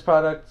thought of this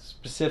product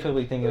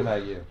specifically thinking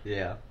about you.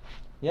 Yeah.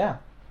 Yeah.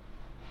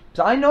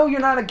 So I know you're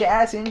not a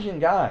gas engine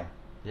guy.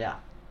 Yeah.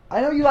 I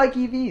know you like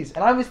EVs,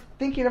 and I was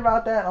thinking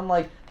about that. And I'm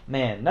like,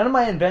 man, none of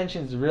my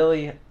inventions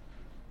really,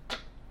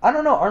 I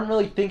don't know, aren't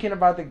really thinking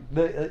about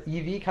the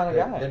EV kind of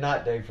guy. They're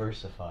not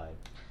diversified.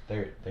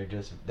 They're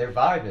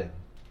vibing.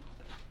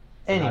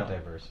 Anyway, Not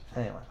diverse.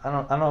 Anyway, I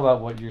don't know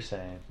about what you're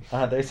saying.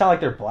 They sound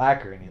like they're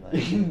black or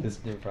anything. This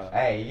new product.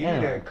 Hey, you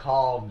need to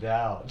calm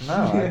down.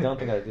 No, I don't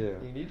think I do.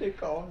 You need to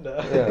calm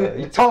down. Yeah,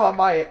 you talking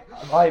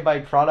about my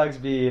products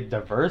being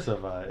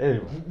diversified.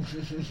 Anyway.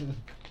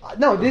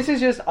 No, this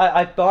is just,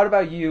 I thought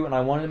about you, and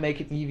I wanted to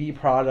make an EV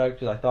product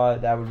because I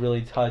thought that would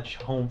really touch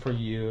home for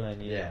you,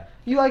 and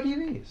you like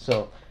EVs.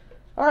 So,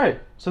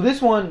 alright, so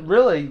this one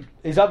really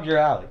is up your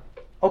alley.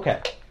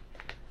 Okay,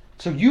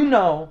 so you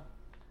know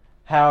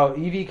how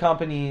EV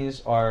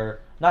companies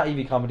are, not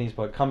EV companies,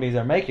 but companies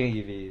that are making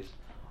EVs,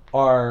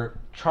 are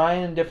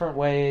trying different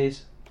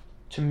ways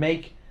to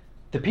make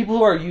the people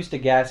who are used to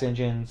gas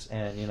engines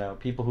and, you know,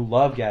 people who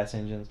love gas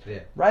engines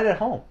right at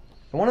home.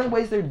 And one of the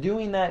ways they're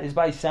doing that is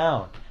by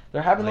sound.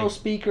 They're having little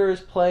speakers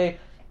play,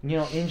 you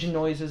know, engine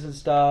noises and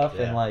stuff,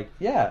 and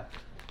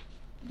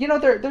you know,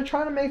 they're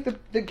trying to make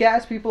the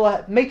gas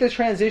people make the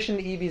transition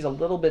to EVs a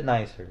little bit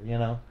nicer, you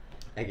know.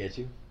 I get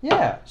you.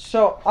 Yeah.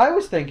 So I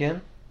was thinking,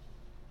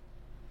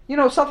 you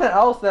know, something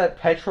else that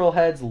petrol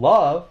heads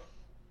love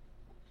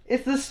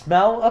is the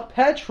smell of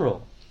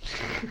petrol.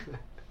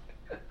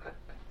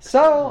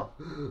 So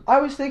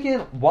I was thinking,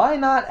 why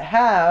not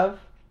have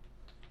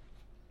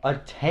a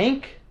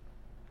tank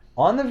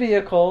on the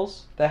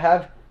vehicles that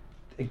have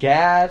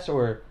gas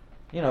or,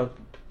 you know,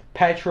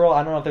 petrol.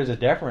 I don't know if there's a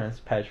difference,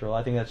 petrol.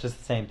 I think that's just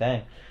the same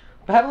thing.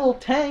 But have a little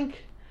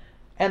tank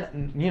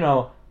and, you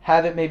know,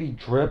 have it maybe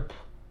drip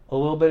a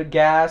little bit of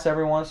gas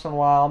every once in a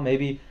while.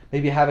 Maybe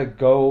have it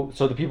go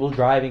so the people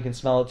driving can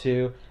smell it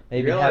too.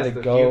 Maybe have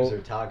it go. Fumes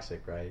are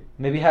toxic, right?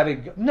 Maybe have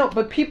it go. No,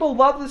 but people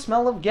love the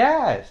smell of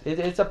gas.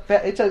 It's a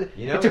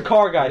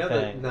car guy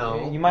thing.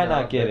 You might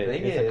not get it.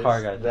 It's a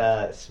car guy thing.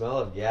 The smell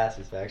of gas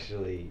is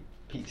actually,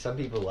 some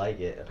people like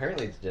it.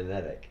 Apparently, it's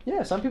genetic.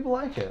 Yeah, some people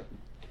like it.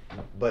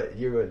 But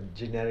you're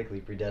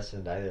genetically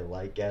predestined to either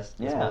like the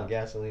smell of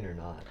gasoline or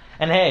not.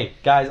 And hey,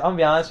 guys, I'm gonna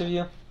be honest with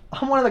you.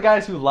 I'm one of the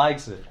guys who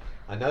likes it.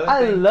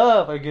 I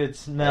love a good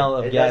smell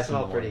of gas. It does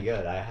smell pretty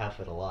good. I have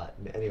it a lot.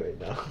 Anyway,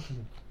 no.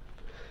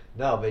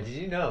 No, but did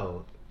you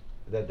know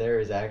that there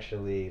is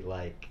actually,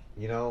 like,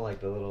 you know, like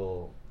the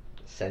little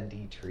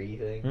scenty tree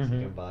things you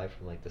can buy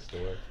from, like, the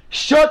store?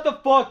 Shut the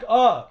fuck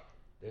up!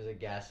 There's a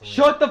gasoline.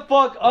 Shut the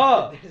fuck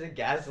up! There's a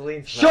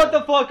gasoline smell. Shut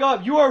the fuck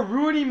up! You are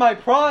ruining my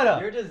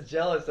product! You're just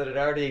jealous that it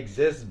already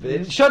exists,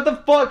 bitch. Shut the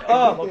fuck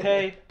up,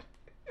 okay?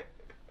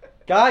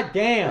 God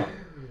damn.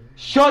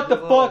 Shut the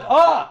fuck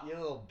up! You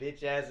little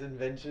bitch-ass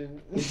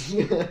invention.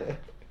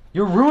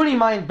 You're ruining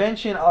my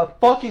invention of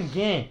fucking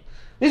game.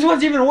 This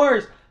one's even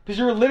worse. Because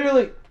you're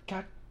literally...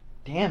 God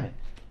damn it.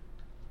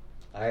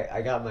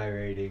 I got my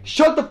rating.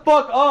 Shut the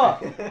fuck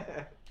up!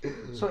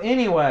 So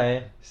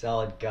anyway...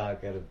 Solid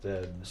cock out of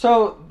 10.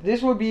 So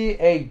this would be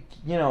a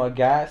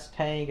gas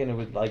tank, and it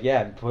would, like,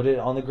 put it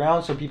on the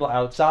ground so people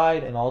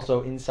outside and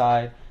also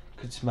inside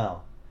could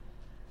smell.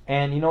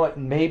 And you know what?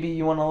 Maybe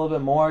you want a little bit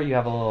more. You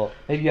have a little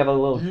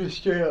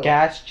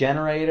gas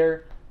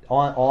generator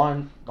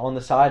on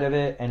the side of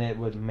it, and it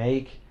would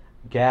make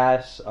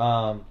gas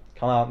come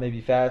out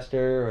maybe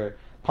faster or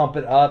pump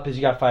it up because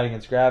you got to fight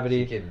against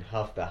gravity. So you can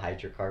huff the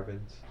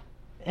hydrocarbons.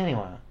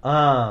 Anyway,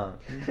 I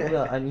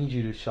need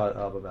you to shut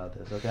up about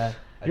this, okay?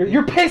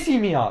 You're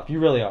pissing me off. You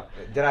really are.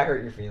 Did I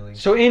hurt your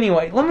feelings? So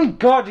anyway, let me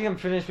goddamn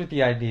finish with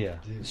the idea.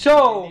 Dude,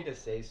 so you need a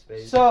safe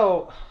space.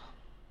 So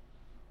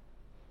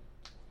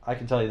I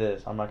can tell you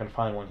this: I'm not gonna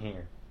find one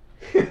here.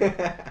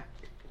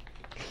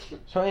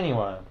 So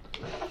anyway,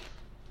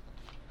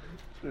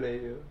 but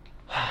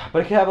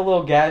it could have a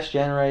little gas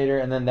generator,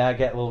 and then that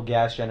little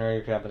gas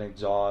generator could have an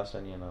exhaust,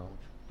 and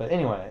But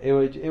anyway, it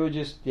would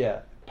just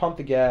pump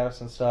the gas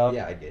and stuff.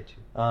 Yeah, I get you.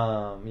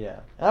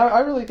 And I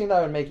really think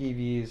that would make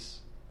EVs,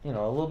 a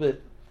little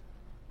bit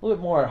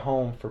more at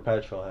home for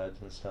petrol heads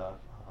and stuff.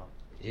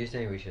 You're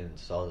saying we should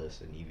install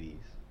this in EVs?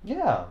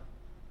 Yeah.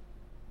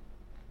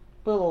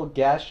 Put a little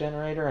gas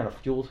generator and a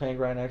fuel tank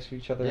right next to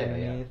each other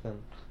underneath,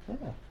 and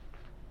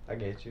I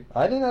get you.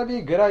 I think that'd be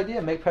a good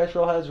idea. Make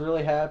petrol heads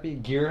really happy,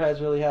 gear heads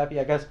really happy.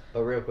 I guess.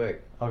 But real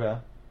quick. Okay.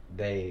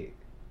 They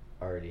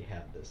already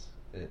have this.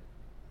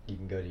 You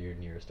can go to your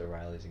nearest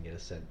O'Reilly's and get a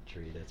scent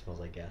tree that smells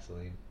like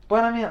gasoline.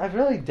 But I mean, I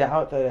really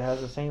doubt that it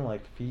has the same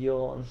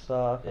feel and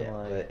stuff. Yeah,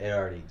 and, but it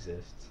already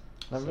exists.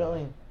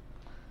 And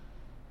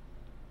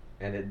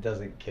it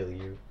doesn't kill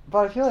you.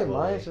 But I feel like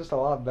mine's just a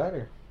lot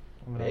better.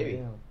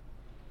 Maybe.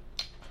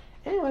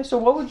 Anyway, so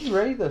what would you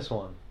rate this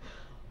one?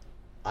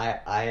 I'm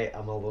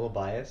a little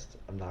biased.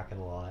 I'm not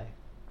gonna lie,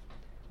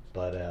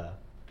 but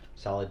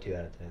solid 2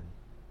 out of 10.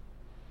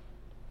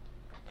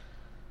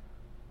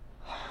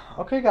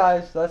 Okay,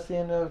 guys, that's the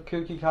end of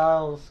Kooky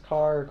Kyle's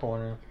Car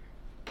Corner.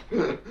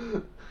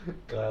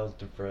 Kyle's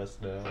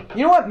depressed now.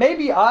 You know what?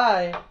 Maybe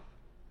I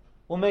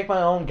will make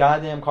my own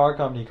goddamn car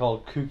company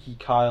called Kooky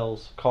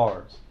Kyle's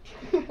Cars.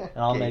 And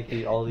I'll make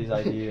all these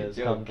ideas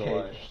come to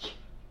life.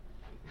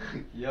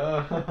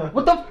 Yo.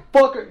 What the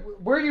fuck?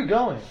 Where are you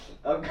going?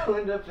 I'm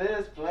going to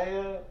piss,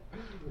 player.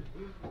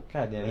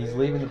 God damn, he's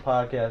leaving the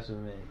podcast with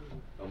me.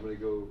 I'm gonna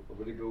go.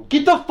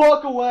 Get the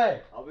fuck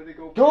away! I'm gonna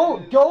go.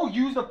 Go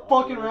use the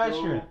fucking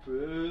restroom.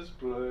 Piss,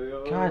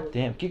 player. God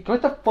damn, get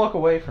the fuck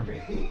away from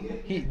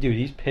me. Dude,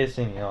 he's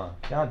pissing me off.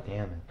 God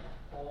damn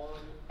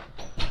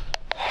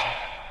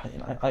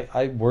it.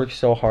 I worked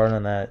so hard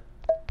on that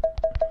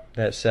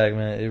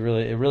segment. It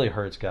really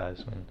hurts,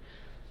 guys, when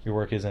your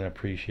work isn't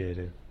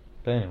appreciated.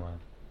 But anyway,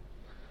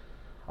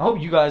 I hope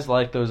you guys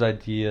like those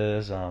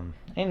ideas. And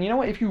you know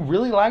what? If you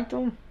really liked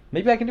them,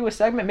 maybe I can do a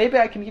segment. Maybe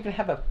I can even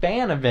have a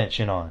fan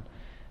invention on.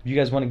 If you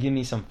guys want to give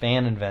me some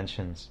fan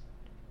inventions.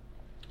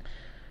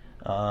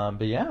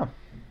 But yeah,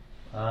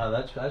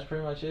 that's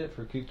pretty much it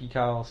for Kooky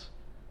Kyle's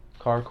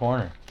Car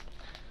Corner.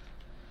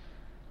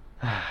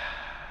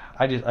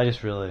 I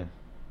just really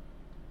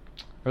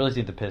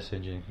think the piss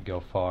engine could go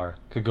far,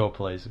 could go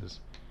places.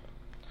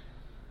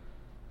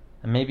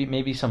 And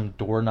maybe some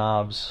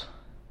doorknobs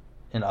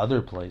in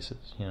other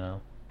places, you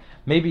know.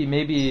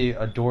 Maybe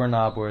a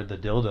doorknob where the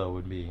dildo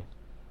would be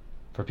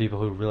for people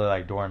who really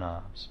like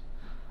doorknobs.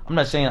 I'm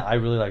not saying I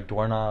really like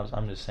doorknobs.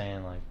 I'm just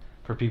saying, like,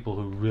 for people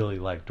who really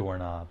like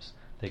doorknobs,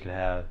 they could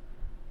have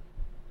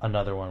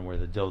another one where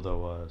the dildo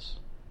was.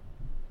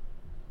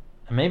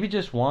 And maybe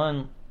just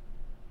one,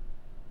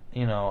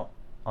 you know,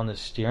 on the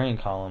steering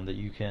column that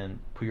you can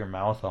put your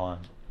mouth on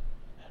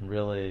and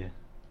really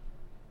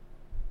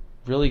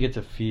get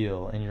to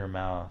feel in your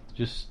mouth.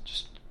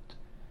 Just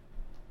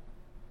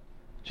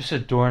a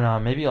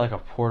doorknob, maybe like a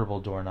portable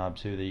doorknob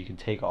too, that you can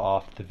take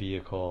off the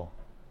vehicle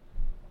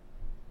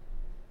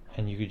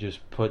and you could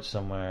just put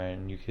somewhere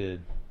and you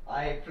could...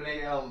 I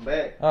play on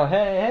back. Oh,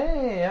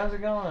 hey, how's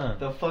it going?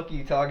 The fuck are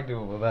you talking to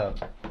him about?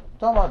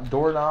 Talking about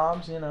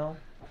doorknobs, you know.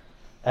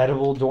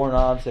 Edible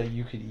doorknobs that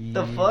you could eat.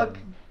 The fuck?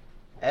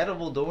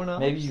 Edible doorknobs?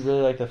 Maybe you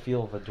really like the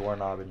feel of a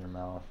doorknob in your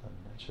mouth and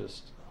it's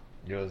just...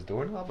 Yo, is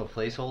doorknob a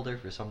placeholder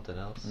for something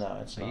else? No,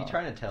 it's not. Are you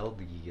trying to tell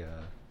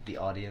the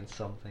audience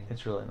something?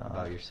 It's really not.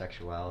 About your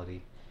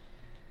sexuality?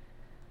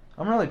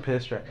 I'm really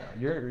pissed right now.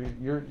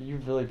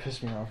 You've really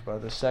pissed me off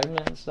about this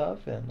segment and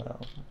stuff, and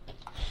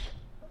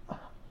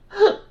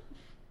I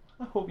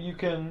hope you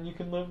can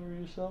live for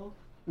yourself.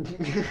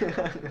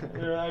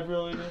 Yeah, I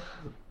really do.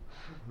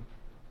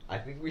 I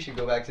think we should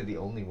go back to the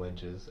only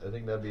wenches. I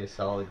think that'd be a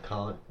solid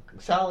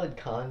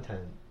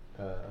content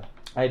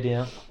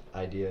idea.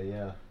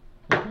 Yeah.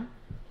 Mm-hmm.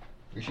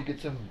 We should get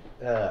some.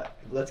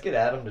 Let's get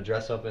Adam to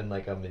dress up in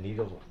like a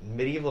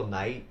medieval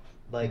knight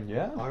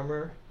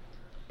armor,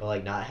 but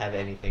like not have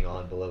anything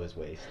on below his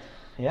waist.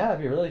 Yeah,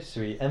 that'd be really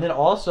sweet. And then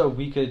also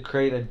we could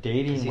create a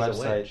dating 'Cause he's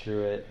a website wench.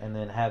 through it, and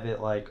then have it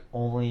like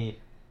only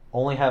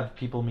have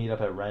people meet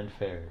up at Ren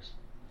fairs.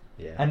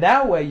 Yeah. And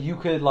that way you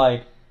could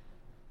like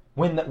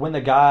when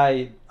the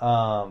guy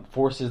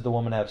forces the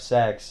woman to have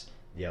sex,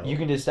 you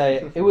can just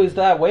say it was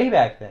that way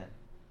back then.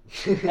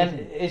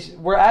 And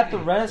we're at the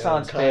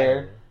Renaissance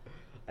Fair.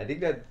 I think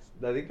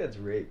that's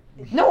rape.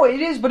 No, it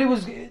is, but it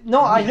was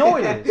no. I know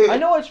it is. I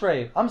know it's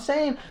rape. I'm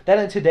saying that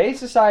in today's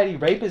society,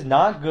 rape is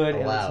not good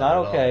and it's not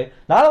okay.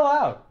 Not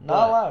allowed.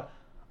 Not allowed.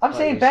 I'm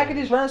saying back at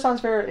this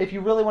Renaissance Fair, if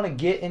you really want to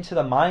get into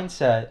the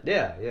mindset,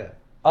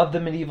 of the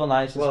medieval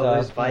knights and stuff. Well,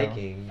 there's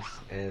Vikings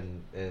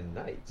and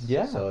knights.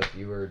 Yeah. So if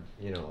you were,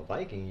 a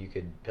Viking, you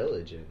could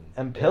pillage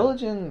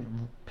pillage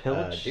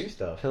do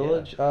stuff.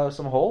 Pillage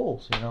some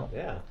holes,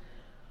 Yeah.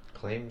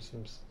 Claim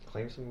some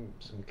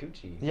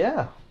coochie.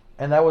 Yeah.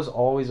 And that was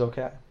always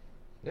okay.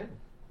 Yeah.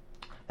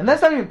 And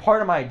that's not even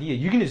part of my idea.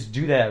 You can just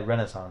do that at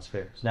Renaissance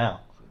fairs now.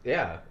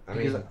 Yeah.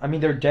 I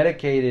mean they're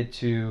dedicated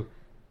to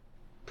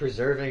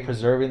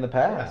preserving the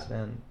past,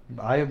 and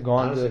I have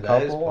gone to a couple.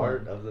 That is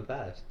part of the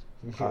past.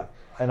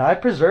 And I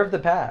preserved the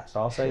past.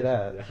 I'll say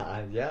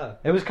that. Yeah.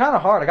 It was kind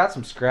of hard. I got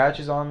some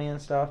scratches on me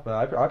and stuff, but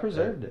I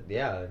preserved it.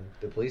 Yeah.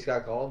 The police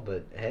got called,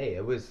 but hey,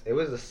 it was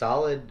a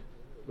solid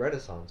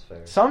Renaissance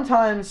fair.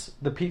 Sometimes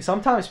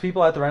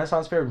people at the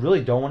Renaissance Fair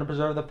really don't want to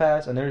preserve the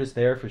past, and they're just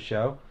there for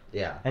show.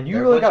 Yeah. And you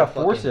really gotta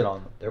force it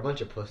on them. They're a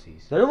bunch of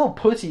pussies. They're little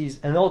pussies,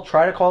 and they'll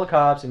try to call the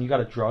cops, and you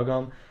gotta drug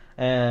them.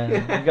 And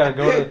you gotta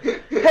go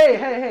to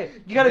hey,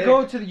 you gotta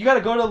go to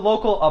the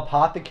local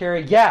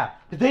apothecary. Yeah,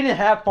 because they didn't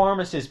have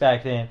pharmacists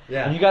back then.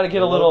 Yeah, and you gotta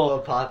get a little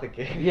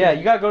apothecary. Yeah,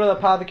 you gotta go to the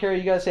apothecary.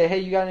 You gotta say, hey,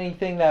 you got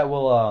anything that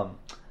will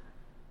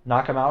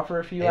knock them out for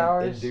a few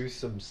hours? And do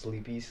some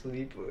sleepy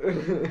sleep.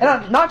 And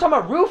I'm not talking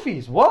about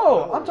roofies.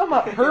 Whoa, I'm talking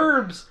about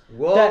herbs.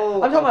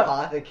 Whoa, I'm talking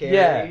apothecary.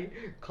 Yeah.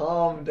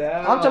 Calm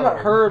down. I'm talking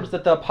about herbs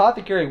that the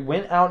apothecary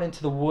went out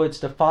into the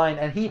woods to find,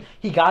 and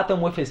he got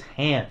them with his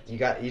hand. You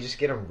just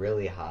get them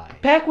really high.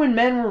 Back when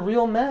men were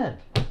real men,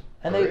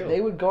 and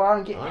they would go out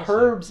and get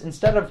herbs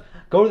instead of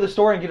go to the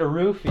store and get a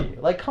roofie.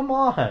 Like, come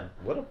on.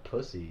 What a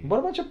pussy. What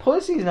a bunch of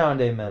pussies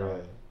nowadays men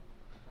are.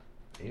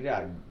 You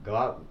gotta go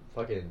out and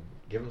fucking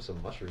Give them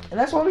some mushrooms. And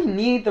that's why we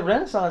need the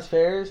Renaissance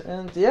fairs,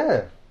 and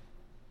yeah.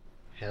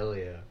 Hell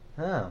yeah.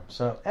 Yeah.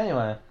 So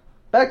anyway,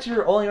 back to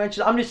your Only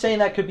Wrenches. I'm just saying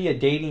that could be a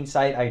dating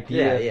site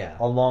idea. Yeah.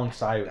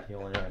 Alongside with the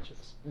Only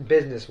Wrenches.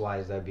 Business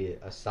wise, that'd be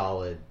a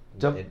solid.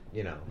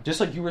 Just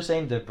like you were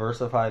saying,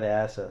 diversify the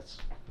assets.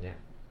 Yeah.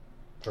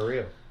 For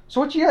real. So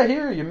what you got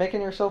here? You're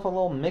making yourself a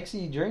little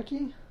mixy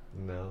drinky?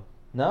 No.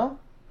 No?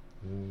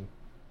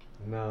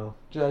 No.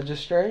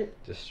 Just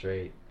straight? Just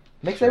straight.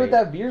 Mix it with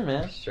that beer,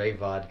 man. Straight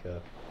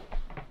vodka.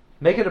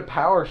 Make it a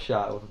power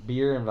shot with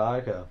beer and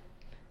vodka.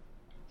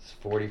 It's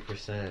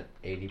 40%,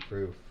 80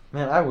 proof.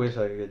 Man, I wish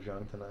I could get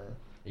drunk tonight.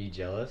 Are you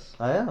jealous?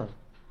 I am.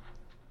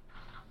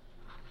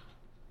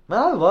 Man,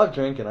 I love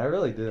drinking. I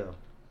really do.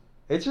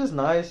 It's just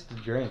nice to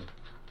drink.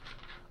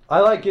 I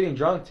like getting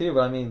drunk too,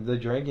 but I mean, the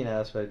drinking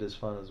aspect is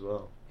fun as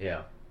well.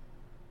 Yeah.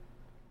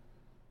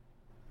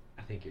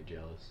 I think you're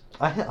jealous.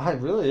 I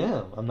really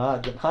am. I'm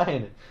not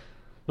denying it.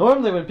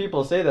 Normally when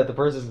people say that, the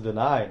person's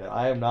denying it.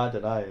 I am not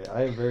denying it.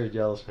 I am very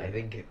jealous. I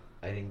think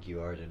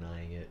you are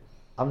denying it.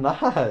 I'm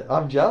not.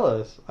 I'm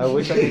jealous. I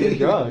wish I could get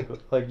drunk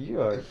like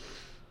you are.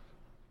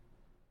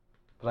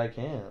 But I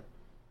can't.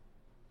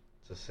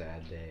 It's a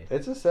sad day.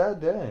 It's a sad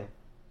day.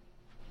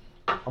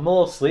 I'm a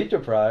little sleep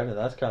deprived, and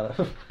that's kind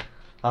of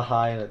a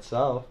high in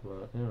itself,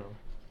 but,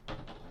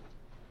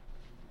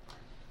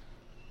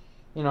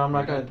 I'm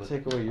not going to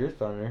take away your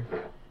thunder.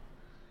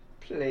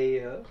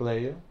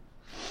 Player.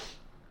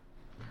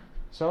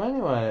 So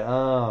anyway,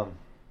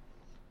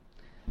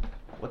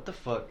 what the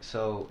fuck?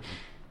 So,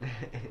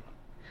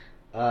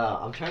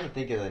 I'm trying to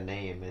think of the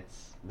name.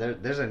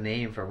 There's a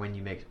name for when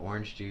you mix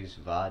orange juice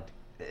and vodka.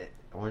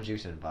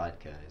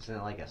 Isn't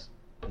it like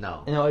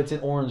no? No, it's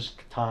an orange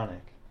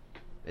tonic.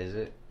 Is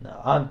it?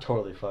 No, I'm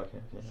totally fucking.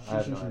 I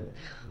have no idea.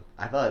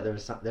 I thought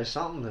there's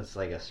something that's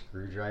like a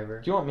screwdriver.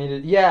 Do you want me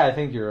to? Yeah, I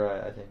think you're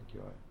right.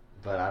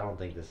 But I don't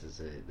think this is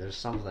it. There's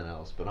something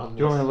else. But Do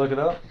you want me to look it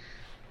up?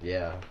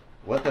 Yeah.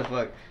 What the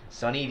fuck?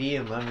 Sunny D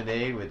and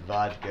lemonade with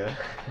vodka.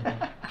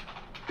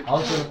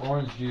 Also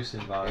orange juice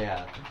and vodka.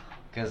 Yeah.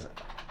 Cause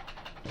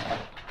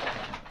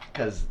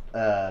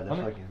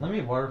let me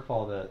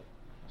waterfall that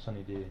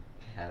Sunny D.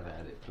 Have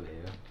at it, player.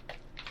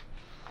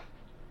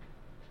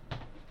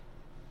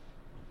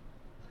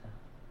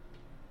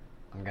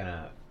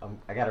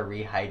 I gotta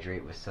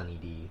rehydrate with Sunny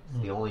D.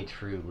 It's the only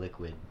true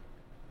liquid.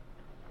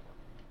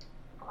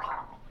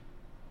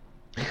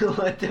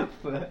 What the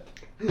fuck?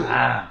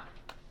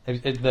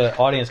 If the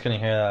audience couldn't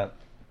hear that,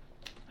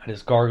 I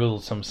just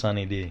gargled some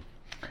Sunny D.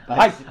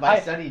 By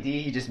Sunny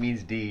D, he just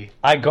means D.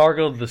 I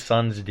gargled the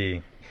Sun's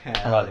D. How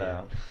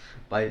about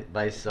that?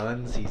 By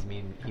Suns, he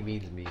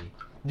means me.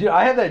 Dude,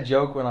 I had that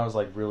joke when I was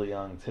like really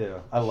young too.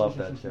 I love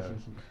that joke.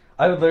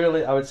 I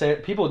would say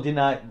people did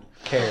not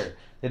care,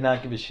 did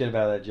not give a shit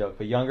about that joke.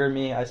 But younger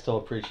me, I still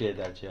appreciate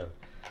that joke.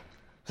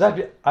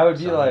 So I would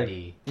be Sunny like,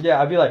 D.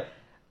 Yeah, I'd be like,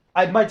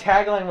 my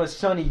tagline was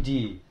Sunny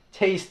D.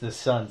 Taste the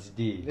Sun's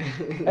D.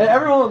 And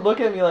everyone would look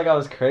at me like I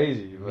was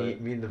crazy. But...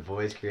 Me and the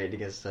boys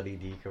creating a Sunny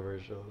D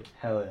commercial.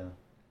 Hell yeah.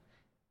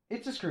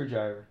 It's a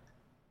screwdriver.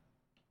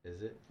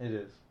 Is it? It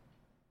is.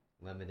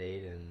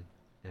 Lemonade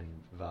and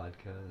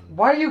vodka.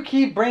 Why do you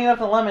keep bringing up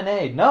the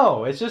lemonade?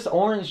 No, it's just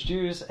orange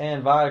juice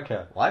and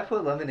vodka. Why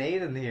put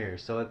lemonade in here?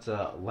 So it's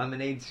a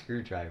lemonade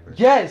screwdriver.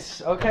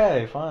 Yes!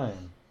 Okay,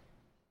 fine.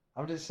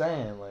 I'm just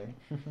saying, like...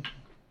 Is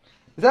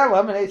that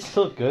lemonade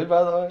still good,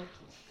 by the way?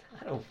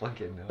 I don't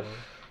fucking know.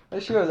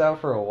 That shit was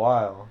out for a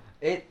while.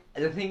 The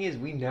thing is,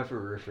 we never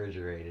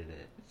refrigerated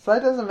it. So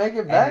that doesn't make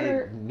it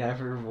better? And it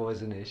never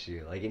was an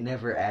issue. Like, it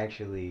never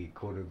actually,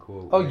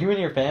 quote-unquote... Oh, you and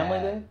your family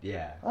did?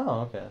 Yeah.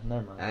 Oh, okay.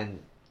 Never mind. And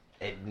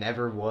it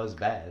never was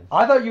bad.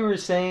 I thought you were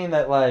saying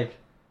that, like,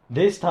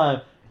 this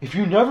time, if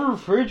you never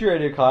refrigerate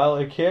it, Kyle,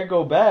 it can't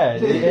go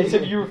bad.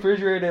 Except you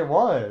refrigerate it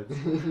once.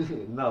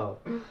 No.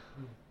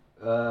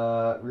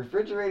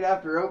 Refrigerate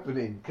after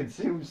opening.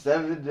 Consume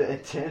 7 to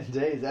 10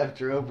 days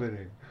after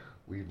opening.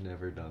 We've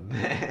never done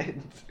that.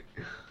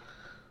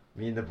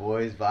 Me and the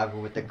boys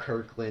vibing with the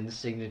Kirkland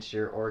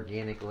signature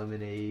organic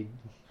lemonade.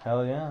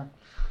 Hell yeah.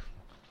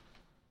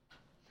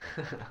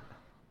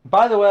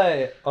 By the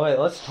way, okay,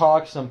 let's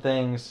talk some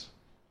things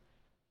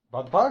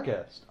about the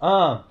podcast.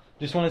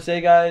 Just want to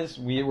say, guys,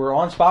 we're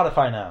on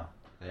Spotify now.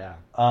 Yeah.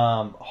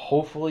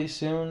 Hopefully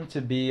soon to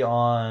be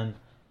on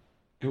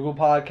Google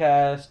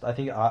Podcast. I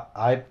think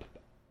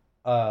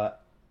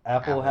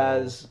Apple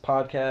has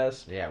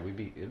podcasts. Yeah,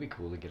 it'd be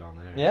cool to get on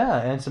there. Yeah,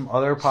 and some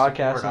other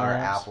podcasts. Support our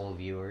Apple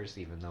viewers,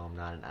 even though I'm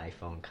not an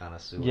iPhone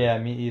connoisseur. Yeah,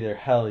 me either.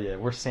 Hell yeah,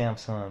 we're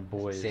Samsung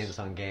boys.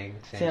 Samsung gang.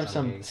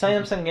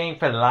 Samsung gang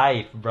for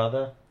life,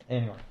 brother.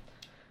 Anyway,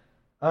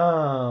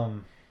 but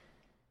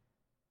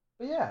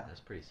yeah, that's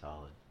pretty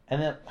solid.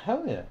 And then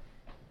hell yeah,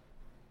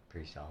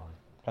 pretty solid.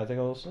 Can I take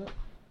a little sip?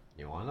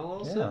 You want a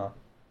little sip?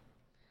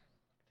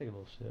 Take a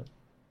little sip.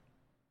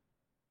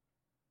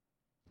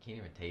 You can't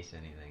even taste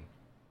anything.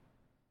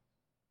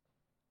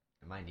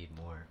 It might need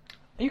more.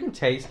 You can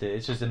taste it.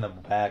 It's just in the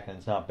back, and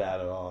it's not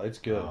bad at all. It's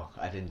good. Oh,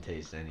 I didn't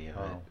taste any of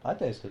it. I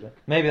tasted it.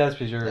 Maybe that's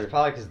because you're... That's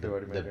probably because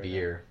the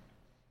beer.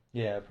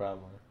 Yeah,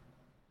 probably.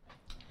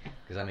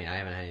 Because I mean, I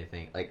haven't had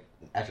anything like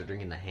after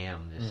drinking the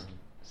ham. Just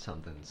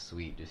something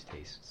sweet just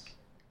tastes.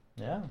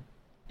 Yeah.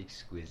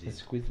 Exquisite.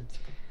 Exquisite.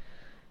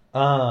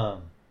 But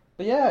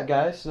yeah,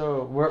 guys.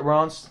 So we're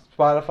on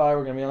Spotify.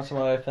 We're gonna be on some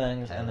other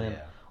things, Hell and then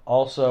yeah.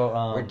 also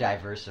we're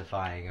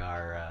diversifying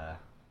our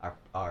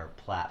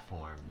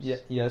platforms. Yeah.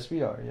 Yes,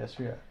 we are.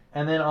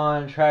 And then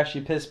on Trashy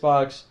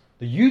Pissbox,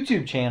 the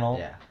YouTube channel.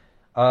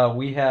 Yeah.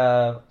 We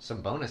have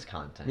some bonus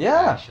content.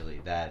 Yeah. Actually,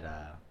 that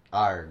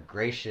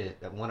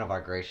one of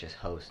our gracious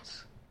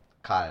hosts,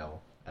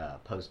 Kyle,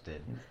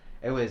 posted.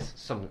 It was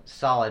some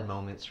solid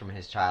moments from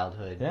his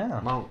childhood.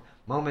 Yeah.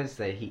 Moments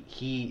that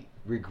he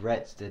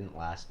regrets didn't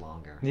last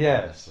longer.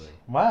 Yes. Honestly.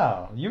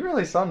 Wow. You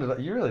really summed it up.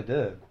 You really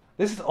did.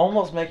 This is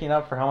almost making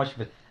up for how much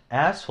of an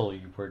asshole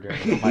you were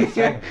during my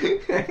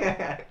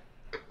segment.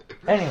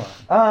 Anyway.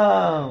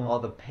 All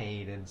the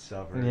pain and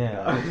suffering.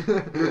 Yeah.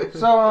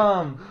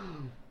 So,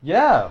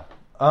 yeah.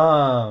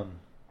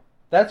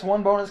 That's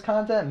one bonus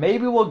content.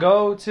 Maybe we'll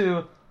go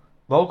to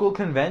local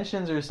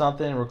conventions or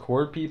something and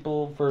record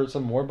people for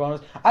some more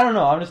bonus. I don't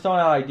know. I'm just throwing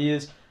out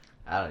ideas.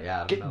 I don't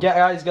know.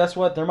 Guys, guess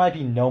what? There might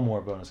be no more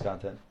bonus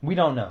content. We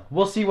don't know.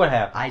 We'll see what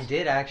happens. I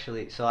did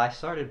actually. So I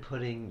started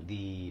putting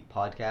the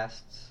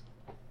podcasts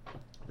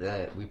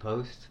that we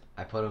post.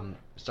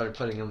 Started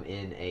putting them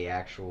in a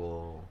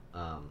actual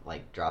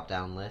like drop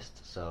down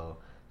list. So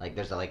like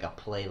there's like a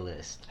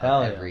playlist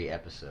of every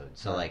episode.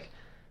 So nice. Like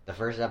the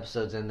first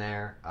episode's in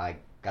there. I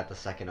got the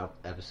second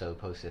episode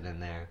posted in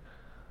there.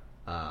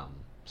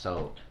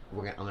 So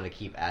I'm gonna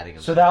keep adding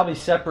them. So that'll be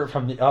separate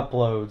from the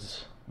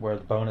uploads where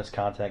the bonus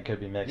content could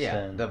be mixed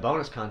in. Yeah, the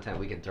bonus content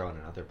we can throw in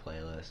another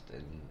playlist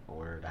in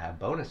order to have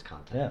bonus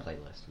content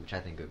playlist, which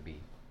I think would be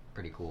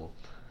pretty cool.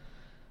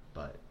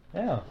 But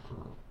yeah.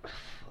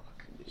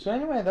 So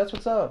anyway, that's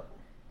what's up.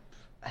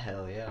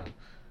 Hell yeah.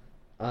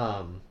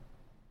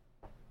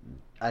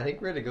 I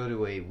think we're gonna go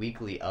to a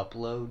weekly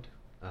upload.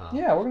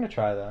 Yeah, we're gonna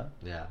try that.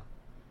 Yeah.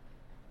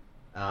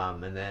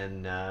 And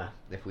then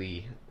if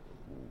we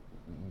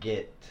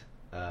get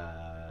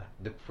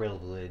the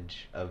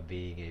privilege of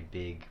being a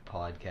big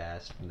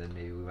podcast, then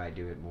maybe we might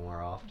do it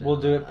more often. We'll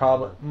do it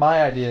probably.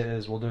 My idea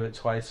is we'll do it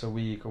twice a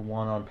week,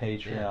 one on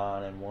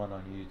Patreon and one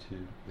on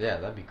YouTube. Yeah,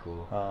 that'd be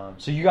cool.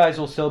 So you guys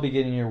will still be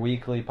getting your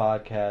weekly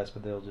podcast,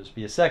 but there'll just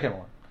be a second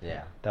one.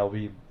 Yeah. That'll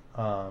be,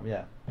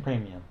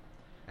 premium.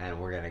 And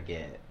we're gonna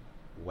get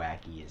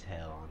wacky as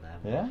hell on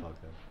that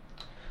motherfucker.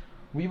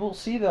 We will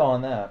see though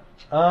on that.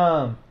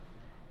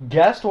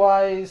 Guest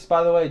wise,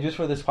 by the way, just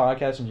for this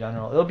podcast in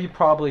general, it'll be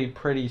probably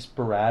pretty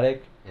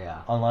sporadic.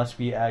 Yeah. Unless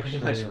we actually...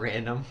 Pretty much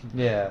random.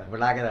 Yeah. We're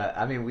not gonna...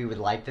 I mean, we would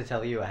like to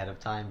tell you ahead of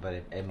time, but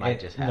it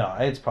might just happen.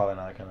 No, it's probably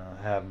not gonna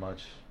have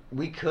much.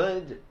 We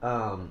could...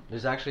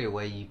 there's actually a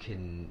way you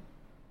can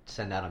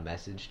send out a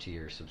message to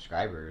your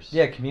subscribers.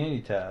 Yeah,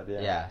 community tab, yeah.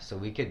 Yeah, so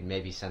we could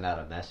maybe send out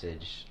a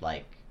message,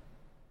 like,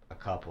 a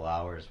couple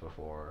hours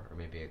before, or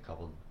maybe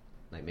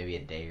maybe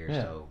a day or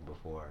so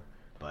before.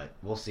 But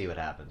we'll see what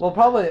happens. Well,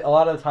 probably a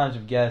lot of the times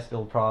with guests,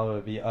 it'll probably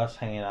be us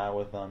hanging out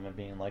with them and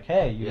being like,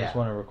 "Hey, you just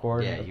want to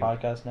record the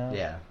podcast now?"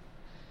 Yeah.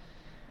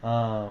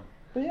 But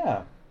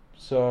yeah,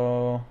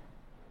 so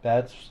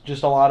that's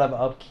just a lot of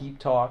upkeep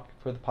talk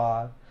for the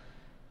pod.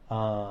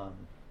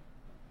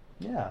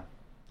 Yeah,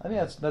 I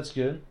think that's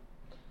good.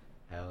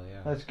 Hell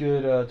yeah. That's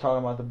good.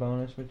 Talking about the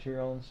bonus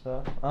material and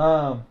stuff.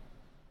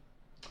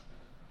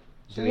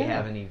 Do we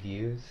have any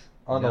views?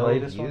 On the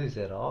latest one? No views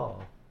at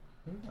all.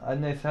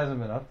 And this hasn't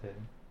been updated.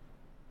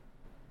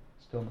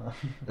 Still not.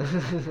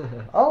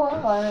 Oh,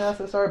 well, I mean, that's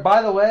the start.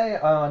 By the way,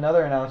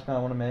 another announcement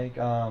I want to make.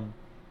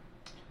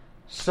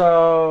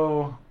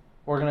 So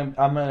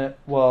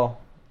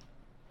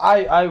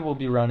I will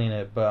be running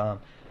it, but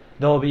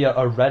there'll be a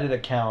Reddit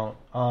account.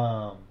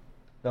 I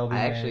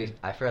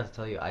forgot to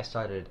tell you, I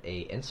started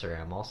a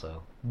Instagram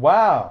also.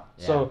 Wow.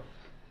 Yeah. So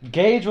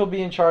Gage will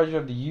be in charge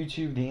of the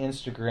YouTube, the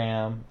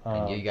Instagram,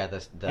 and you got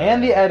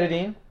and the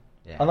editing.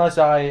 Yeah. Unless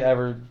I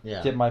ever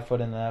dip my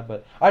foot in that,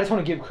 but I just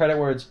want to give credit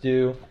where it's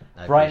due.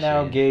 Right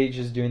now, Gage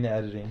is doing the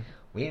editing.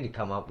 We need to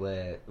come up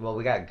with... Well,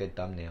 we got good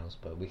thumbnails,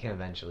 but we can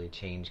eventually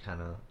change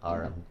kind of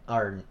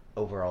our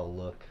overall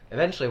look.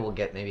 Eventually, we'll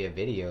get maybe a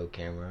video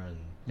camera and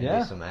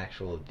do some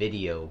actual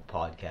video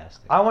podcasting.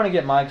 I want to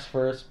get mics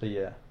first, but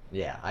yeah.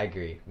 Yeah, I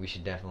agree. We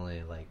should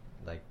definitely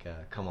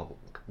come up...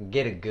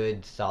 Get a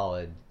good,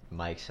 solid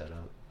mic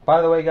setup.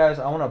 By the way, guys,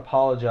 I want to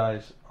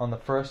apologize. On the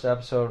first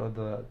episode of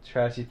the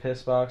Trashy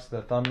Piss Box,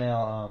 the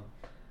thumbnail,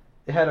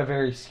 it had a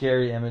very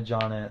scary image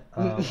on it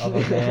of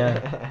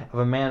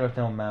a man with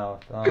no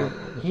mouth.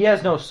 He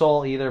has no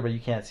soul either, but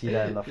you can't see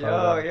that in the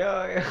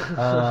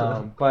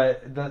photo.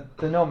 But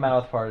the no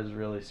mouth part is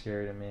really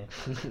scary to me.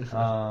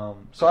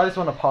 So I just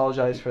want to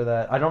apologize for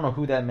that. I don't know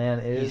who that man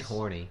is. He's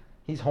horny.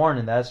 He's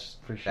horny, that's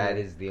for sure. That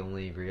is the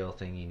only real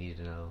thing you need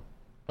to know.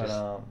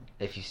 But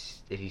if you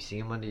see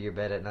him under your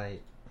bed at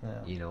night,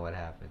 you know what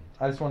happened.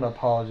 I just want to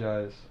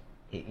apologize.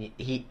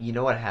 You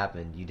know what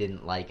happened. You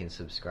didn't like and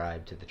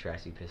subscribe to the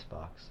Trashy Piss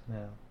Box.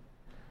 Yeah.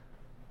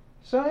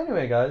 So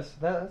anyway, guys,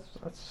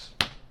 that's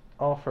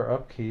all for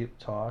upkeep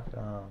talk.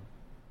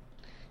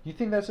 You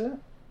think that's it?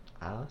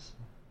 Alice?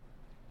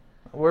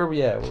 Where are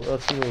we at?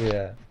 Let's see where we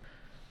at.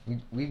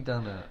 We've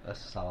done a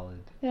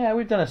solid. Yeah,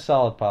 we've done a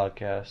solid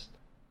podcast.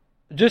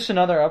 Just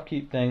another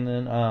upkeep thing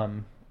then.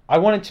 I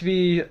want it to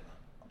be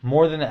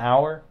more than an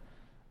hour.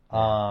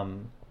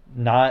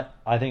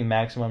 I think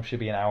maximum should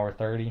be an hour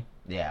 30.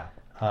 Yeah.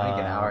 I think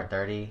an hour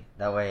 30.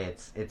 That way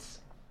it's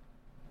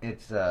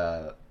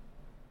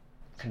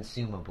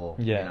consumable.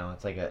 Yeah. You know,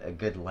 it's like a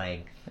good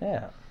length.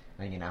 Yeah.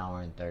 I think an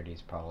hour and 30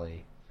 is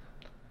probably...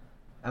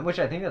 And which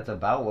I think that's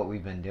about what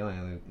we've been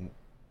doing.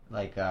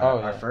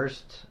 Our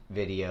first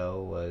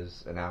video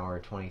was an hour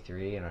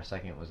 23, and our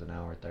second was an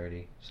hour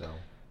 30. So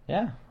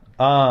yeah.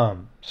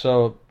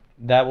 So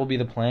that will be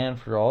the plan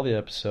for all the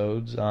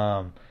episodes.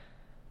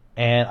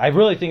 And I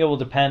really think it will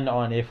depend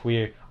on if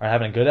we are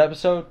having a good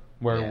episode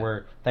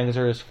where things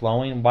are just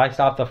flowing. Why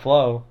stop the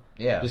flow?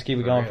 Yeah. Just keep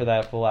it going for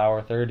that full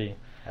hour 30.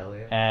 Hell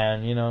yeah.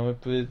 And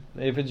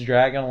if it's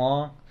dragging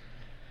along,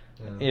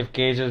 if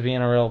Gage is being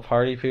a real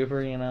party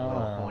pooper,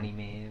 little horny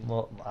man.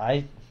 Well,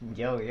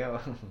 Yo.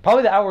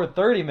 Probably the hour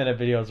 30-minute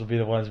videos will be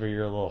the ones where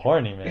you're a little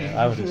horny, man.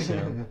 I would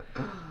assume.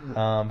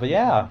 But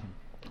yeah,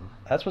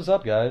 that's what's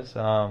up, guys.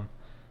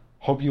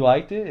 Hope you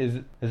liked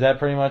it. Is that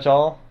pretty much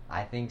all?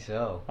 I think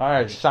so. All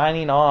right,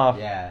 signing off.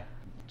 Yeah,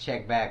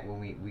 check back when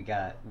we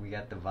got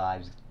the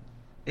vibes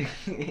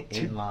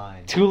in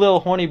line. Two little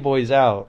horny boys out.